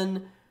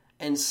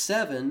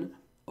 7-7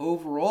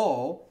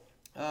 overall.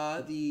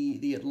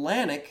 The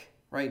Atlantic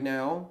right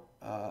now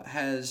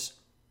has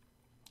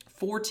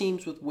 4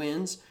 teams with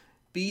wins: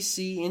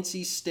 BC,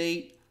 NC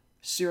State,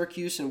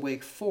 Syracuse, and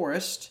Wake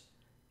Forest.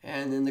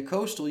 And in the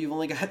Coastal, you've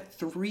only got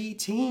 3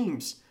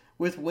 teams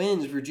with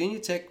wins: Virginia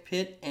Tech,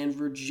 Pitt, and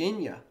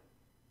Virginia.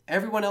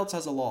 Everyone else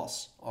has a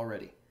loss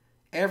already.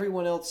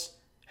 Everyone else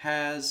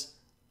has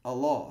a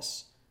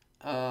loss.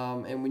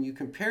 And when you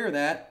compare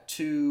that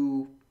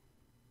to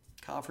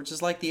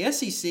conferences like the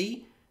SEC,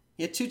 you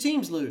had 2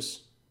 teams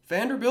lose: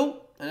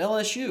 Vanderbilt and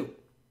LSU.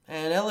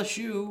 And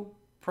LSU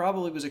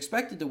probably was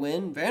expected to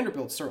win.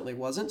 Vanderbilt certainly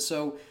wasn't.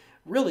 So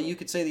really, you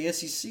could say the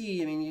SEC,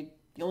 I mean, you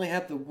only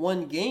have the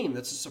one game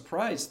that's a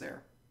surprise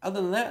there.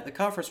 Other than that, the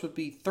conference would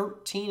be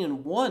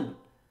 13-1.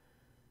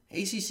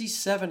 ACC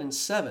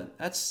 7-7.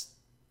 That's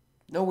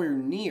nowhere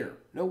near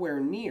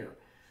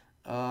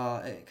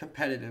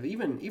competitive.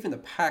 Even the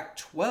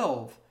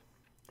Pac-12,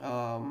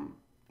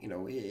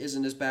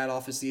 isn't as bad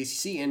off as the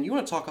ACC. And you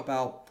want to talk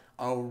about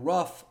a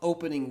rough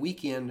opening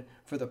weekend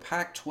for the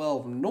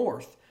Pac-12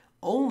 North.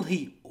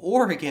 Only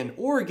Oregon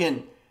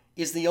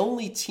is the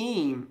only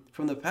team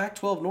from the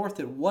Pac-12 North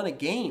that won a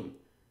game.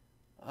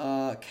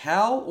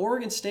 Cal,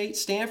 Oregon State,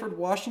 Stanford,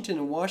 Washington,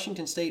 and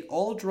Washington State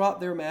all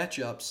dropped their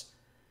matchups,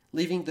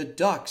 leaving the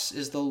Ducks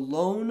as the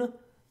lone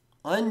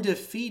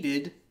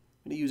undefeated,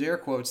 I'm going to use air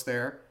quotes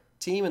there,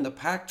 team in the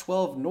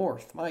Pac-12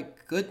 North. My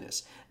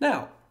goodness.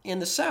 Now, in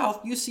the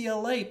South,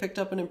 UCLA picked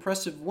up an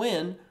impressive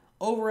win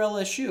over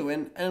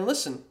LSU. And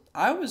listen,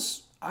 I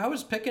was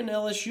picking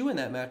LSU in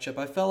that matchup.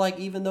 I felt like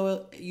even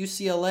though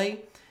UCLA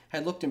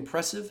had looked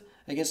impressive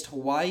against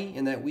Hawaii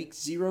in that Week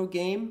 0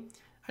 game,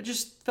 I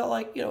just felt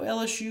like,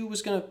 LSU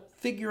was going to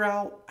figure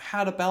out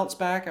how to bounce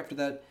back after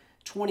that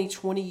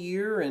 2020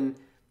 year and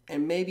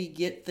maybe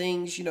get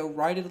things,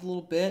 righted a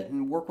little bit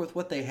and work with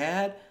what they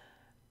had.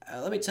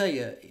 Let me tell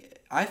you,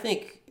 I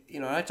think,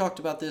 I talked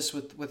about this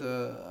with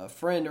a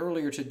friend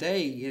earlier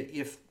today.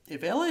 If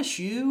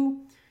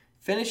LSU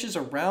finishes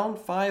around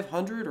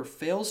 500 or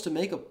fails to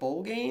make a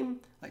bowl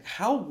game, like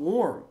how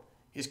warm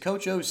is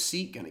Coach O's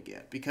seat going to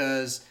get?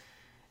 Because,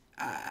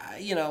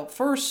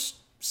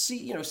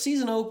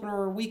 season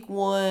opener, week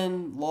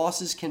 1,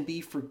 losses can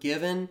be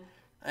forgiven,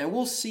 and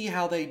we'll see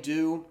how they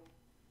do.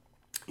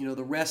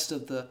 The rest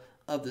of the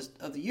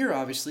year,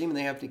 obviously. I mean,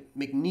 they have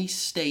McNeese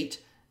State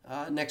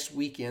next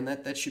weekend.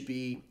 That should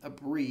be a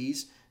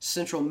breeze.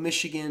 Central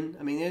Michigan.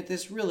 I mean,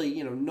 there's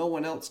really no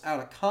one else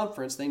out of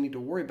conference they need to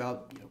worry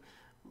about.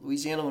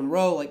 Louisiana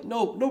Monroe,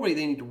 nobody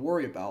they need to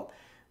worry about.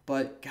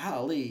 But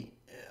golly,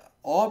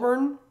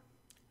 Auburn,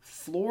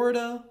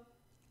 Florida,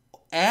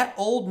 at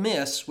Ole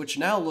Miss, which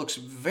now looks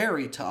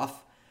very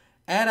tough,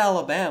 at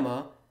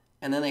Alabama,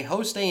 and then they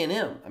host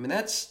A&M. I mean,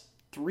 that's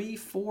 3,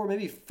 4,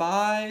 maybe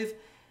 5.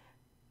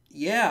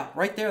 Yeah,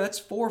 right there, that's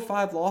 4 or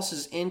 5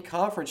 losses in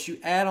conference. You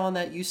add on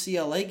that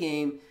UCLA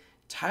game,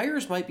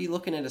 Tigers might be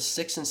looking at a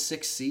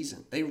 6-6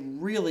 season. They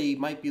really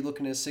might be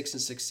looking at a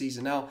 6-6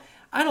 season. Now,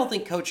 I don't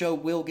think Coach O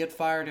will get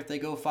fired if they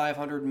go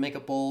 500 and make a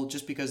bowl,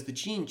 just because the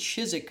Gene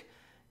Chizik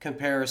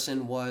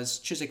comparison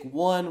was Chizik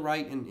won,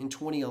 right, in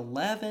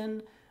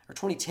 2011 or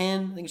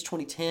 2010. I think it's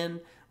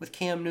 2010 with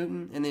Cam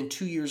Newton, and then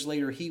 2 years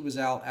later he was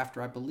out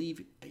after, I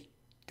believe, a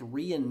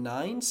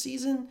 3-9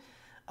 season.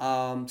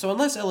 So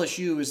unless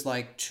LSU is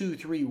like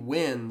 2-3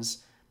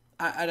 wins,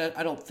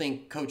 I don't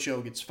think Coach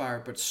O gets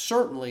fired, but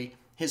certainly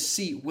his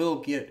seat will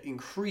get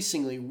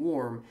increasingly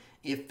warm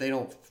if they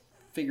don't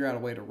figure out a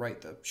way to right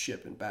the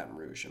ship in Baton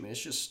Rouge. I mean,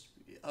 it's just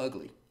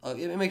ugly.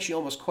 It makes you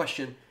almost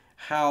question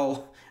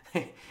how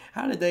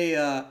did they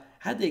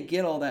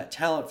get all that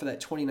talent for that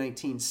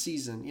 2019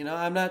 season.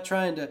 I'm not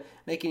trying to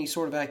make any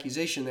sort of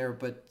accusation there,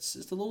 but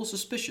it's a little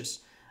suspicious.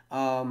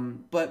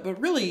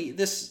 But really,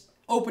 this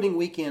opening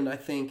weekend, I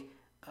think,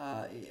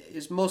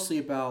 is mostly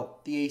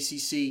about the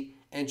ACC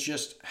and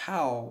just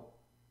how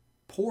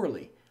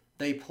poorly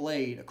they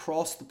played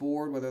across the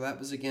board, whether that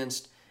was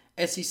against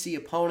SEC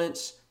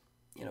opponents,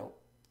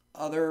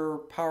 other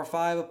Power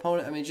 5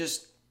 opponents. I mean,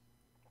 just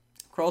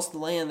across the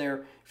land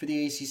there for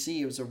the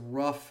ACC, it was a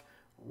rough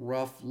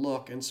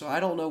look. And so I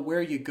don't know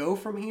where you go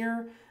from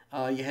here.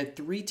 You had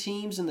 3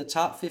 teams in the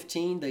top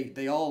 15.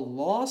 They all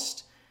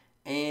lost.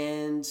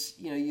 And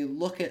you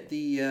look at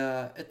the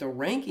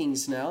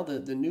rankings now.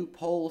 The new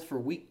poll for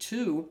week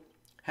 2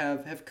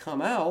 have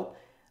come out.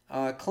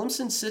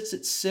 Clemson sits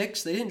at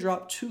 6. They didn't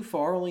drop too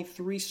far, only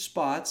 3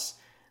 spots.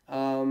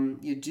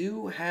 You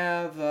do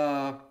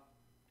have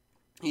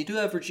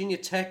Virginia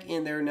Tech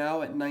in there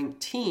now at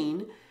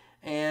 19,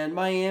 and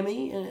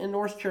Miami and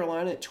North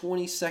Carolina at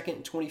 22nd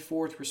and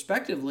 24th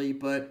respectively.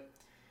 But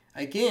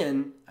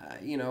again,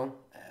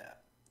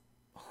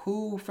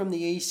 who from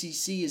the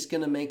ACC is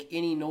going to make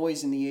any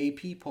noise in the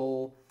AP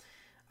poll?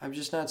 I'm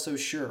just not so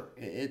sure.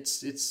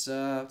 It's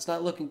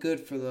not looking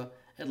good for the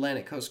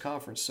Atlantic Coast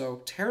Conference.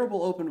 So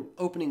terrible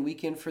opening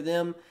weekend for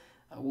them.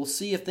 We'll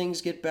see if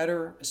things get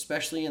better,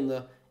 especially in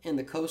the in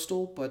the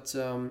Coastal, but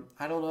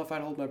I don't know if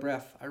I'd hold my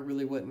breath. I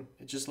really wouldn't.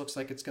 It just looks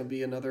like it's going to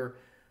be another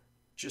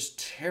just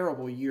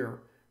terrible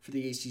year for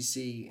the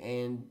ACC,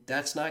 and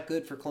that's not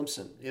good for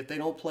Clemson. If they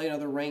don't play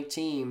another ranked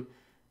team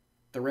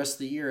the rest of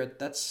the year,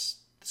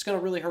 it's going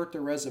to really hurt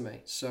their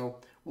resume.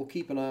 So we'll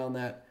keep an eye on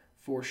that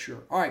for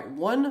sure. All right,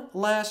 one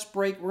last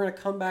break. We're going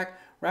to come back,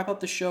 wrap up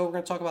the show. We're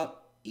going to talk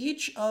about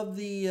each of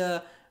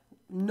the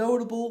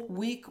notable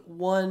Week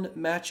 1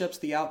 matchups,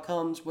 the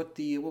outcomes, what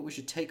we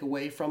should take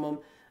away from them,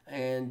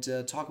 and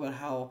talk about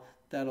how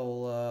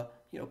that'll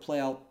play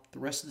out the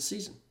rest of the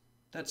season.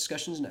 That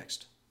discussion's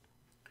next.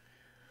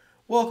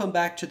 Welcome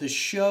back to the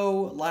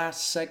show.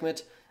 Last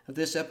segment of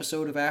this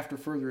episode of After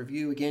Further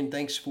Review. Again,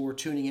 thanks for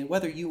tuning in.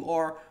 Whether you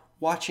are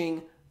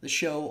watching the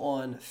show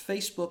on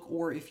Facebook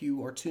or if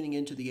you are tuning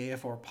into the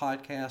AFR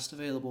podcast,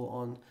 available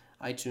on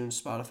iTunes,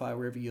 Spotify,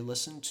 wherever you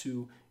listen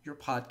to your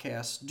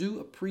podcasts, do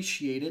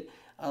appreciate it.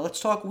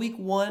 Let's talk Week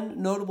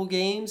 1 notable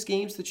games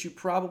that you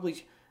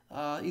probably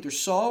either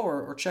saw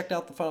or checked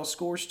out the final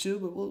scores to,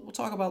 but we'll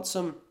talk about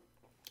some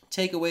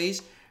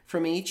takeaways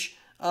from each.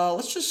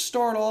 Let's just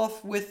start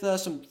off with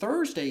some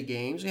Thursday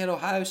games. We had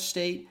Ohio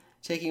State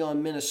taking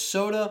on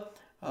Minnesota.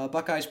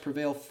 Buckeyes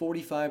prevail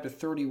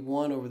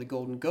 45-31 over the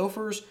Golden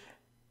Gophers.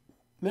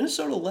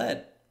 Minnesota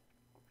led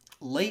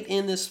late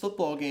in this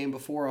football game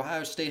before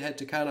Ohio State had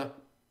to kind of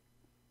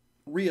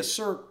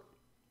reassert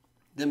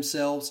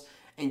themselves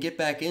and get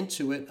back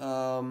into it.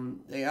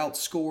 They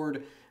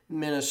outscored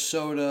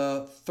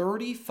Minnesota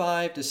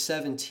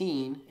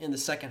 35-17 in the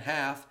second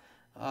half.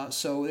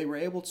 So they were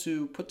able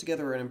to put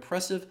together an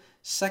impressive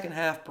second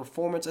half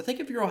performance. I think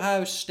if you're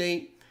Ohio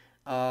State,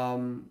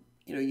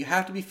 you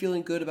have to be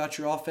feeling good about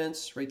your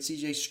offense, right?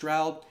 C.J.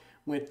 Stroud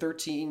went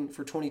 13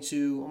 for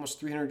 22, almost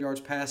 300 yards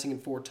passing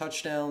and 4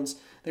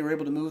 touchdowns. They were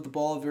able to move the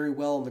ball very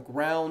well on the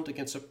ground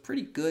against a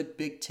pretty good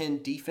Big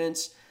Ten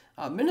defense.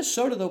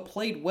 Minnesota, though,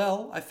 played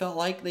well. I felt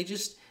like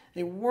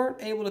they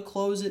weren't able to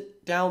close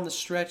it down the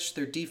stretch.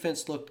 Their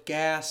defense looked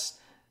gassed,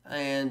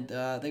 and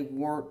they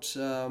weren't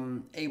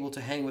able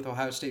to hang with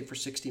Ohio State for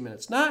 60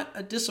 minutes. Not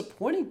a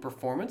disappointing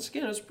performance.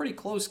 Again, it was a pretty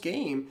close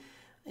game.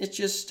 It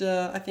just,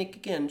 I think,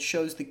 again,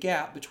 shows the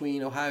gap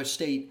between Ohio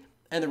State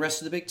and the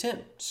rest of the Big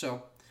Ten.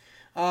 So,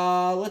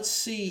 let's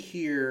see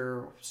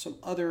here. Some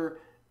other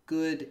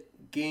good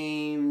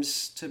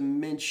games to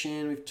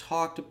mention. We've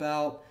talked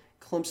about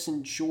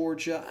Clemson,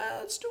 Georgia.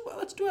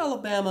 Let's do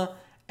Alabama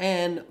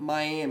and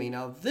Miami.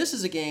 Now, this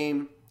is a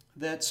game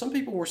that some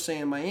people were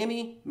saying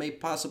Miami may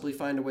possibly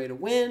find a way to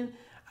win.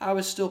 I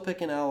was still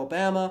picking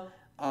Alabama.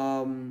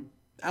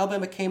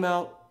 Alabama came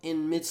out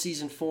in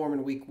midseason form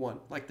in Week 1,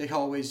 like they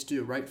always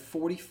do, right?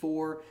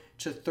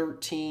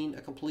 44-13,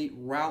 a complete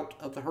rout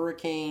of the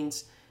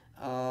Hurricanes.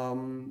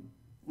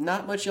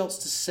 Not much else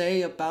to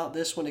say about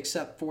this one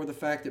except for the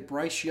fact that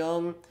Bryce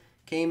Young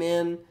came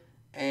in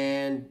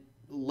and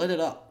lit it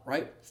up,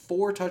 right?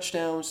 4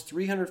 touchdowns,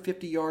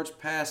 350 yards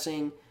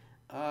passing.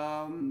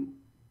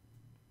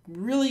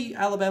 Really,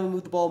 Alabama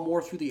moved the ball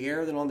more through the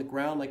air than on the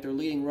ground. Like their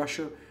leading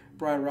rusher,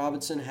 Brian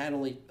Robinson, had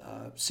only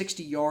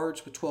 60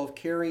 yards with 12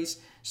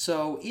 carries.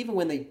 So even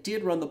when they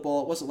did run the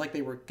ball, it wasn't like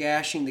they were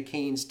gashing the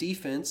Canes'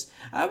 defense.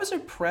 I was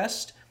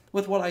impressed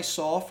with what I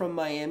saw from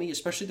Miami,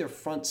 especially their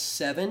front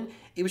 7.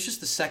 It was just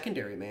the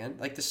secondary, man.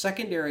 Like the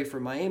secondary for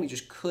Miami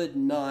just could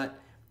not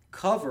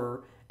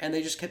cover, and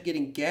they just kept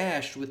getting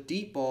gashed with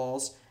deep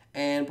balls.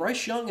 And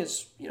Bryce Young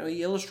is,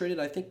 he illustrated,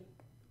 I think,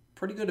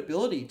 pretty good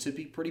ability to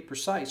be pretty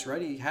precise,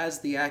 right? He has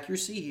the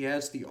accuracy, he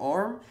has the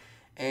arm,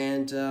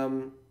 and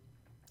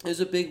it was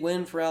a big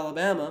win for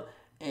Alabama.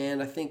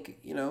 And I think,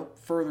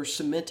 further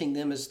cementing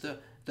them as the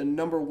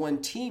number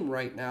 1 team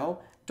right now.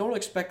 Don't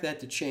expect that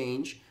to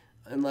change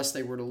unless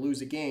they were to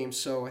lose a game.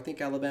 So I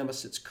think Alabama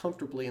sits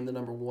comfortably in the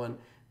number 1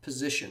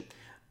 position.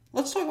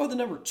 Let's talk about the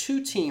number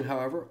 2 team,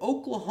 however,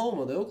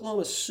 Oklahoma. The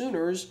Oklahoma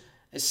Sooners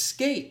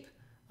escape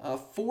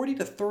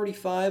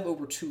 40-35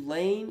 over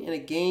Tulane in a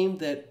game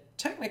that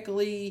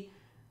technically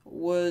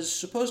was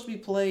supposed to be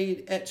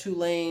played at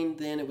Tulane,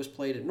 then it was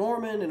played at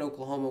Norman, and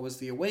Oklahoma was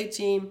the away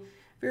team.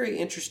 Very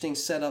interesting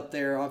setup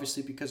there,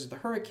 obviously because of the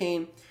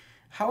hurricane.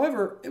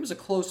 However, it was a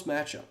close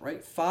matchup,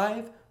 right?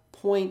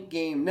 5-point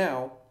game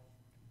now.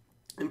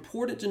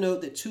 Important to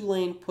note that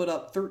Tulane put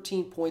up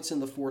 13 points in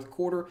the fourth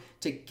quarter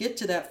to get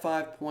to that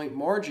 5-point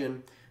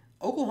margin.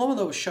 Oklahoma,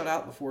 though, was shut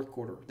out in the fourth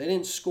quarter. They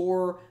didn't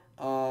score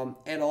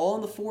at all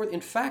in the fourth. In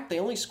fact, they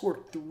only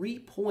scored 3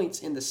 points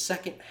in the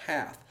second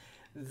half.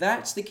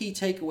 That's the key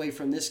takeaway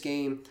from this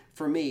game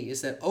for me,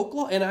 is that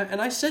Oklahoma,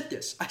 and I said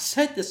this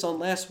on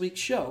last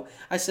week's show.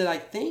 I said, I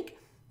think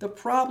the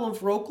problem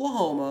for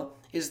Oklahoma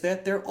is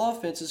that their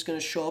offense is going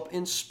to show up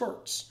in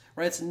spurts,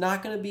 right? It's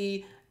not going to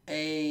be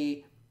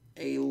a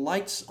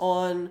lights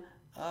on,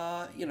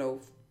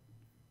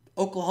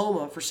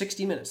 Oklahoma for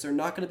 60 minutes. They're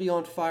not going to be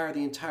on fire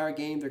the entire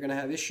game. They're going to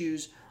have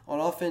issues on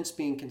offense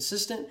being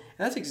consistent. And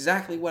that's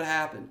exactly what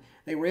happened.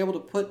 They were able to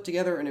put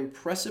together an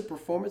impressive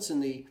performance in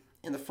the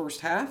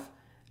first half,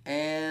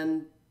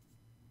 and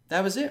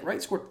that was it,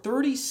 right? Scored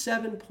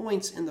 37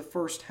 points in the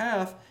first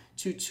half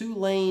to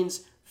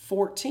Tulane's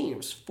 14. It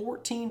was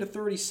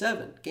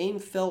 14-37. Game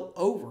fell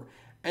over.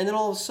 And then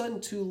all of a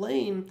sudden,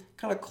 Tulane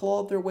kind of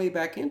clawed their way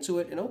back into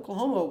it, and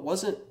Oklahoma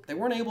they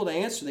weren't able to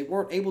answer. They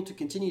weren't able to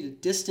continue to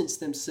distance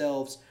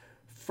themselves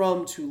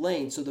from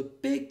Tulane. So the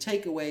big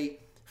takeaway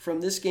from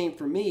this game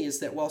for me is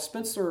that while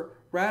Spencer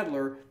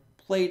Rattler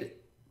played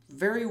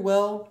very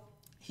well,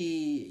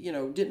 he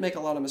didn't make a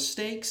lot of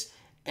mistakes,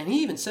 and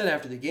he even said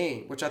after the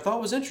game, which I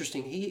thought was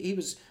interesting. He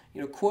was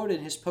quoted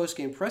in his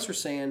post-game presser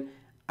saying,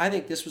 "I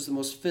think this was the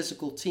most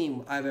physical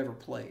team I've ever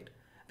played."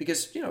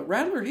 Because,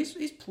 Rattler,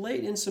 he's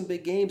played in some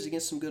big games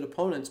against some good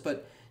opponents,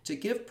 but to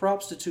give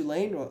props to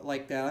Tulane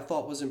like that, I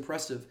thought was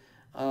impressive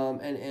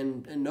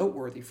and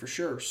noteworthy for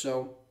sure.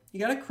 So you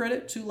got to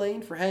credit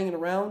Tulane for hanging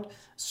around.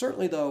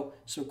 Certainly, though,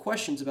 some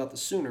questions about the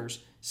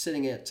Sooners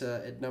sitting at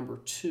number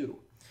 2.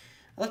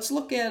 Let's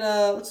look at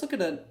a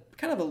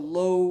kind of a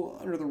low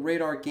under the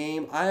radar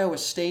game. Iowa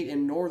State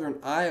and Northern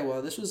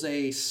Iowa. This was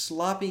a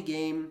sloppy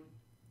game,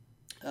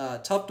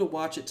 tough to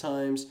watch at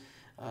times.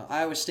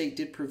 Iowa State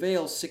did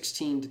prevail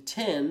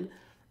 16-10.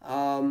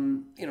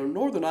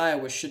 Northern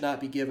Iowa should not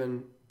be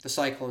giving the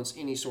Cyclones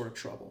any sort of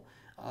trouble.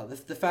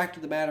 The fact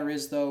of the matter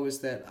is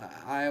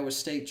that Iowa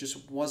State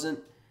just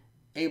wasn't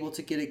able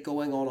to get it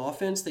going on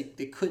offense. They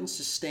couldn't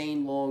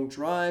sustain long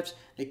drives.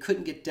 They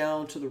couldn't get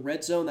down to the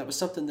red zone. That was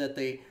something that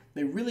they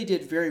really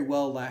did very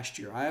well last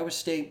year. Iowa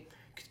State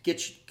could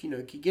get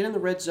in the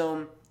red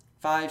zone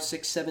 5,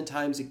 6, 7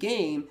 times a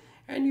game,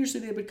 and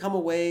usually they would come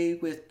away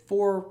with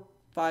 4,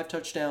 5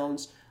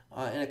 touchdowns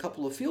and a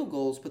couple of field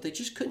goals, but they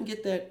just couldn't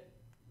get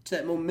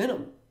that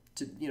momentum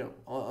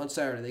on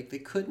Saturday. They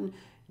couldn't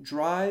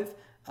drive,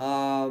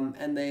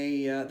 and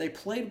they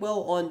played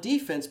well on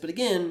defense. But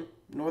again,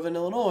 Northern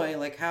Illinois,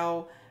 like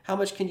how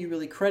much can you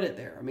really credit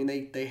there? I mean,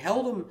 they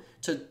held them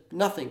to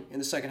nothing in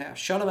the second half,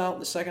 shut them out in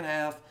the second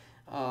half,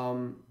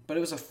 but it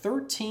was a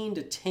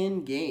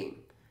 13-10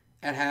 game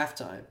at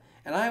halftime,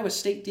 and Iowa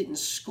State didn't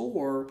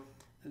score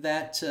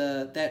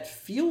that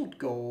field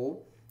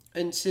goal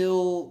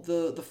until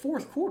the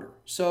fourth quarter.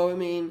 So, I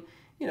mean,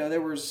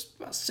 there was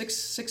about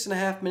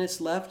 6.5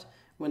 minutes left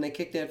when they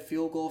kicked that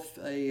field goal,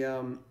 a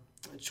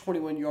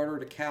 21-yarder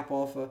to cap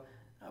off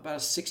about a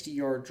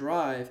 60-yard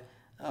drive.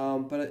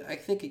 But I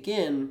think,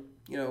 again,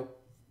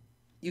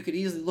 you could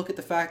easily look at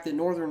the fact that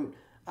Northern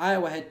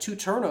Iowa had 2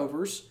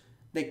 turnovers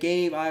that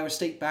gave Iowa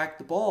State back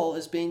the ball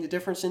as being the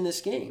difference in this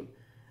game.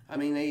 I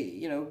mean,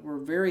 they were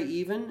very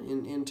even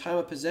in time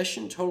of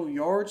possession, total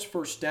yards,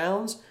 first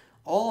downs.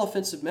 All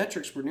offensive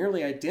metrics were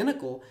nearly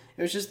identical.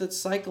 It was just that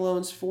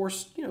Cyclones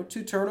forced, 2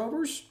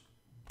 turnovers,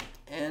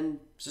 and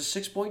it's a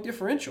 6-point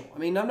differential. I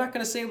mean, I'm not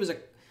going to say it was a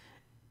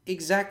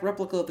exact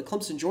replica of the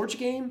Clemson, Georgia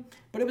game,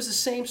 but it was the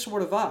same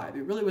sort of vibe.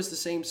 It really was the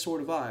same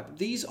sort of vibe.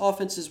 These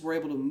offenses were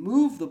able to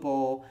move the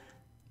ball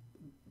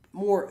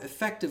more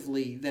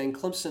effectively than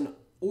Clemson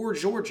or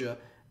Georgia,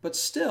 but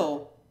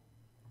still,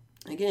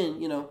 again,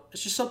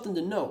 it's just something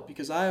to note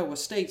because Iowa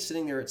State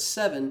sitting there at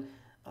 7,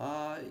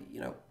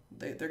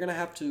 they're going to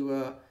have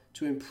to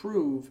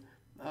improve,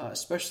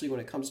 especially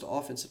when it comes to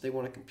offense if they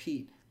want to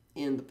compete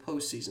in the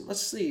postseason.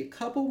 Let's see, a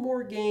couple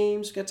more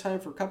games. Got time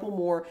for a couple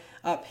more.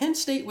 Penn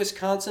State,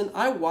 Wisconsin.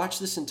 I watched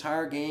this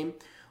entire game.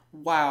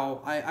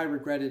 Wow, I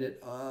regretted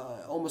it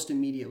almost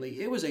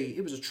immediately. It was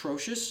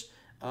atrocious.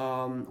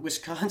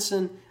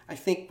 Wisconsin, I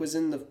think, was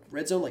in the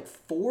red zone like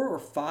 4 or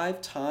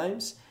 5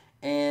 times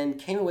and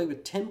came away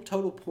with 10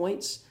 total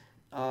points.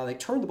 They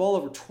turned the ball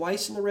over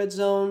twice in the red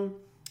zone.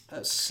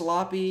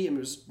 Sloppy, and it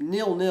was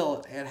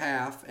 0-0 at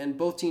half, and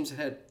both teams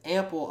had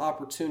ample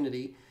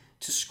opportunity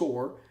to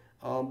score.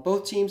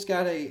 Both teams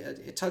got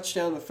a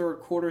touchdown in the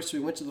third quarter, so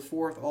we went to the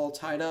fourth, all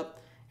tied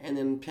up, and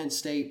then Penn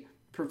State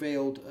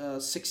prevailed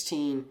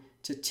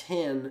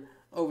 16-10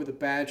 over the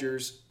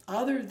Badgers.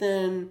 Other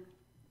than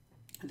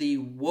the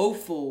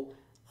woeful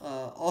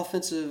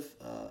offensive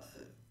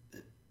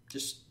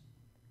just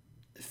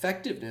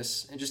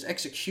effectiveness and just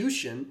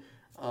execution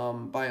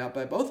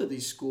by both of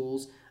these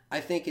schools, I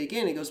think,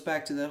 again, it goes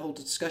back to that whole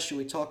discussion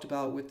we talked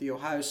about with the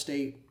Ohio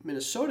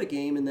State-Minnesota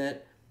game in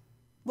that,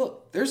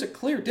 look, there's a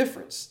clear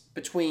difference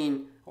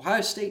between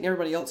Ohio State and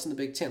everybody else in the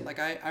Big Ten. Like,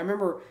 I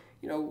remember,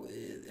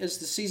 as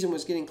the season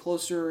was getting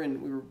closer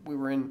and we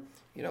were in,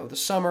 the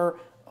summer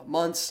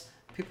months,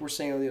 people were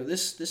saying,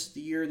 this is the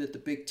year that the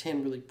Big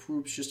Ten really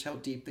proves just how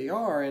deep they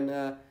are. And,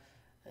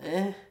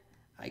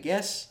 I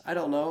guess, I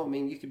don't know. I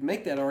mean, you could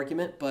make that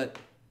argument, but,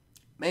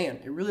 man,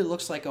 it really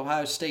looks like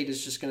Ohio State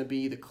is just going to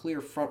be the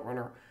clear front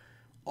runner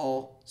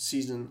all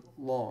season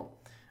long.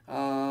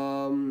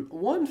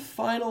 One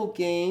final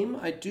game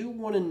I do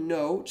want to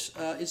note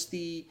is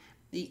the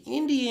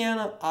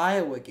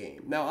Indiana-Iowa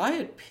game. Now, I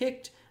had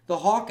picked the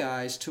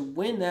Hawkeyes to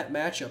win that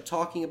matchup,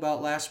 talking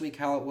about last week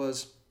how it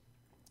was,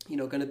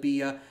 going to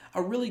be a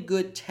really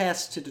good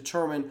test to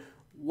determine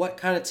what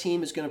kind of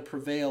team is going to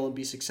prevail and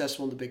be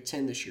successful in the Big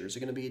Ten this year. Is it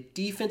going to be a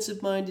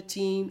defensive-minded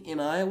team in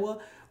Iowa,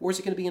 or is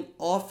it going to be an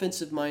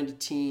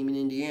offensive-minded team in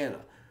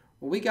Indiana?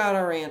 Well, we got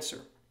our answer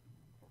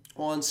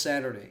on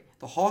Saturday.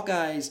 The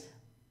Hawkeyes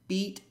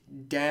beat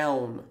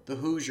down the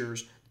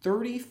Hoosiers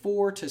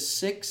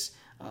 34-6.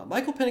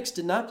 Michael Penix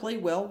did not play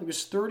well. He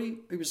was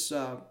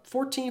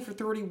 14 for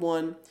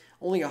 31,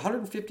 only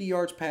 150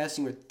 yards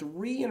passing with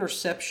 3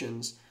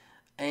 interceptions.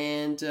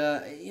 And,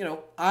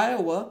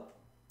 Iowa,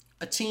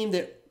 a team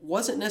that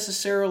wasn't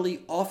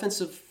necessarily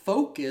offensive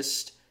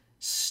focused,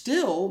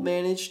 still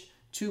managed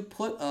to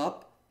put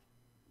up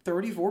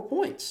 34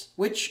 points,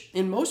 which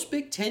in most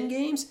Big Ten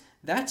games,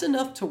 that's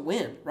enough to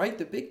win, right?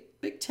 The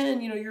Big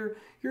Ten, you're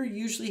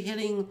usually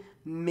hitting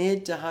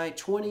mid to high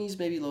 20s,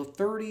 maybe low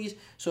 30s.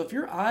 So if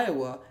you're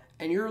Iowa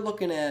and you're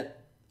looking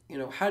at,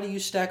 how do you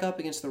stack up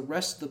against the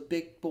rest of the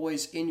big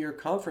boys in your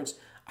conference,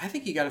 I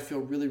think you got to feel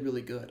really,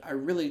 really good. I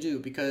really do,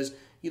 because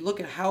you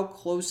look at how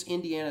close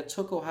Indiana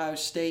took Ohio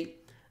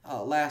State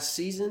last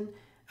season.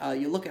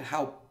 You look at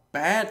how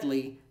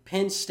badly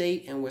Penn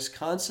State and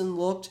Wisconsin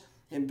looked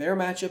in their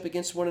matchup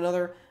against one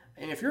another.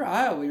 And if you're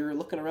Iowa, you're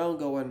looking around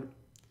going,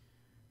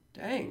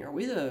 dang, are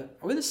we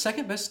the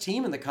second best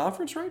team in the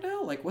conference right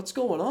now? Like, what's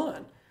going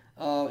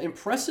on?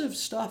 Impressive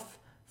stuff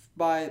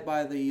by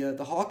the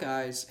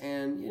Hawkeyes.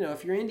 And,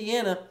 if you're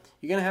Indiana,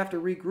 you're going to have to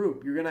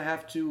regroup. You're going to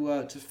have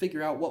to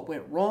figure out what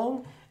went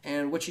wrong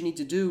and what you need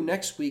to do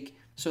next week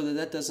so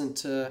that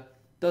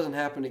doesn't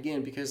happen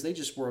again, because they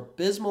just were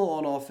abysmal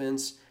on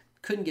offense,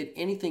 couldn't get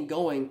anything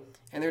going,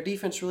 and their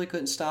defense really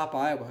couldn't stop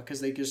Iowa,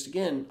 because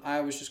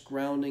Iowa's just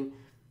grounding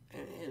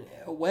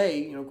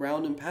away,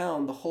 ground and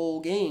pound the whole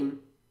game,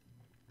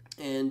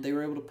 and they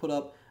were able to put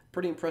up a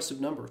pretty impressive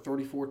number,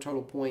 34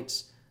 total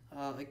points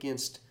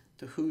against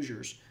the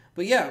Hoosiers.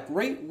 But yeah,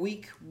 great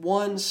week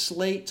 1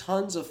 slate,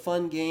 tons of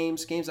fun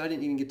games I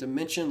didn't even get to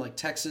mention, like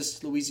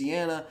Texas,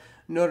 Louisiana,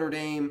 Notre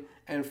Dame,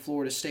 and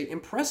Florida State.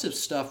 Impressive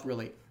stuff,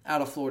 really,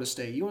 out of Florida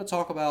State. You want to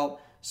talk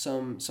about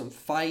some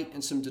fight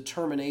and some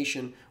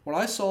determination. What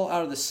I saw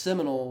out of the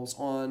Seminoles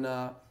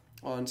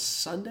on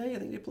Sunday, I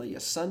think they played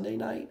Sunday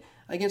night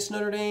against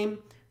Notre Dame,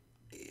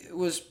 it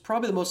was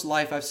probably the most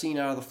life I've seen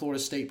out of the Florida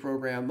State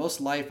program,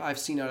 most life I've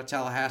seen out of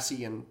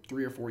Tallahassee in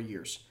 3 or 4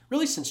 years,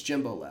 really since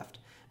Jimbo left.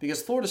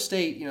 Because Florida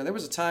State, there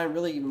was a time,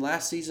 really even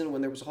last season,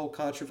 when there was a whole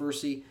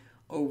controversy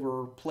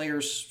over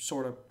players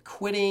sort of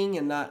quitting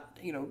and not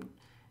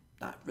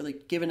really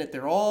giving it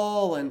their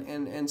all,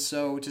 and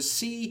so to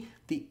see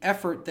the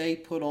effort they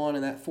put on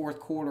in that fourth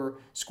quarter,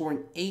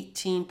 scoring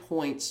 18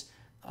 points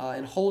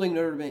and holding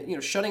Notre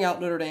Dame, shutting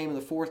out Notre Dame in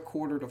the fourth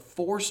quarter to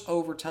force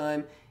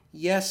overtime.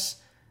 Yes,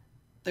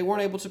 they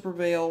weren't able to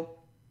prevail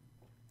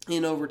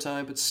in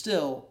overtime, but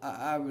still,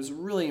 I was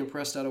really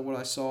impressed out of what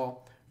I saw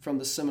from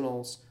the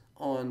Seminoles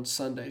on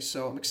Sunday.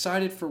 So I'm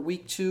excited for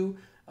week 2.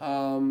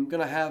 I'm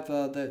going to have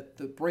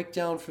the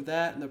breakdown for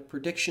that and the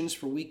predictions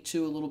for week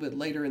 2 a little bit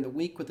later in the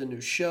week with a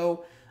new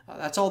show.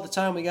 That's all the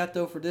time we got,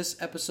 though, for this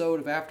episode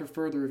of After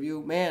Further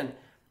Review. Man,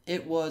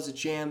 it was a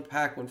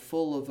jam-packed one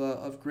full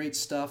of great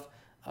stuff.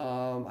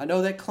 I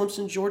know that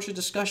Clemson, Georgia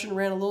discussion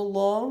ran a little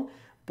long,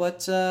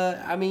 but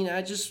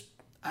I just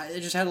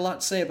had a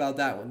lot to say about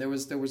that one. There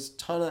was a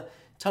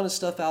ton of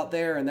stuff out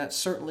there, and that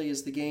certainly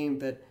is the game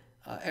that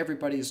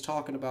everybody is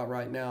talking about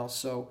right now.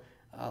 So,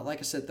 like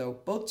I said, though,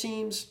 both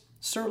teams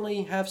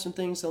certainly have some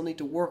things they'll need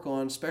to work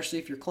on, especially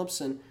if you're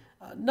Clemson.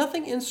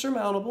 Nothing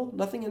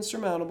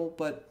insurmountable,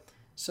 but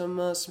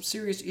some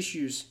serious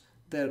issues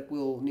that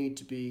will need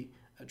to be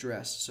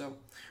addressed. So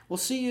we'll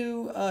see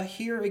you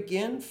here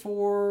again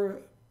for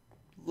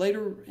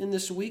later in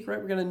this week, right?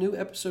 We've got a new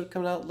episode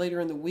coming out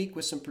later in the week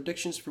with some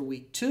predictions for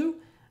week 2.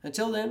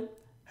 Until then,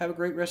 have a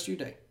great rest of your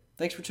day.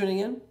 Thanks for tuning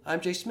in.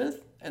 I'm Jay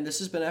Smith, and this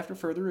has been After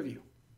Further Review.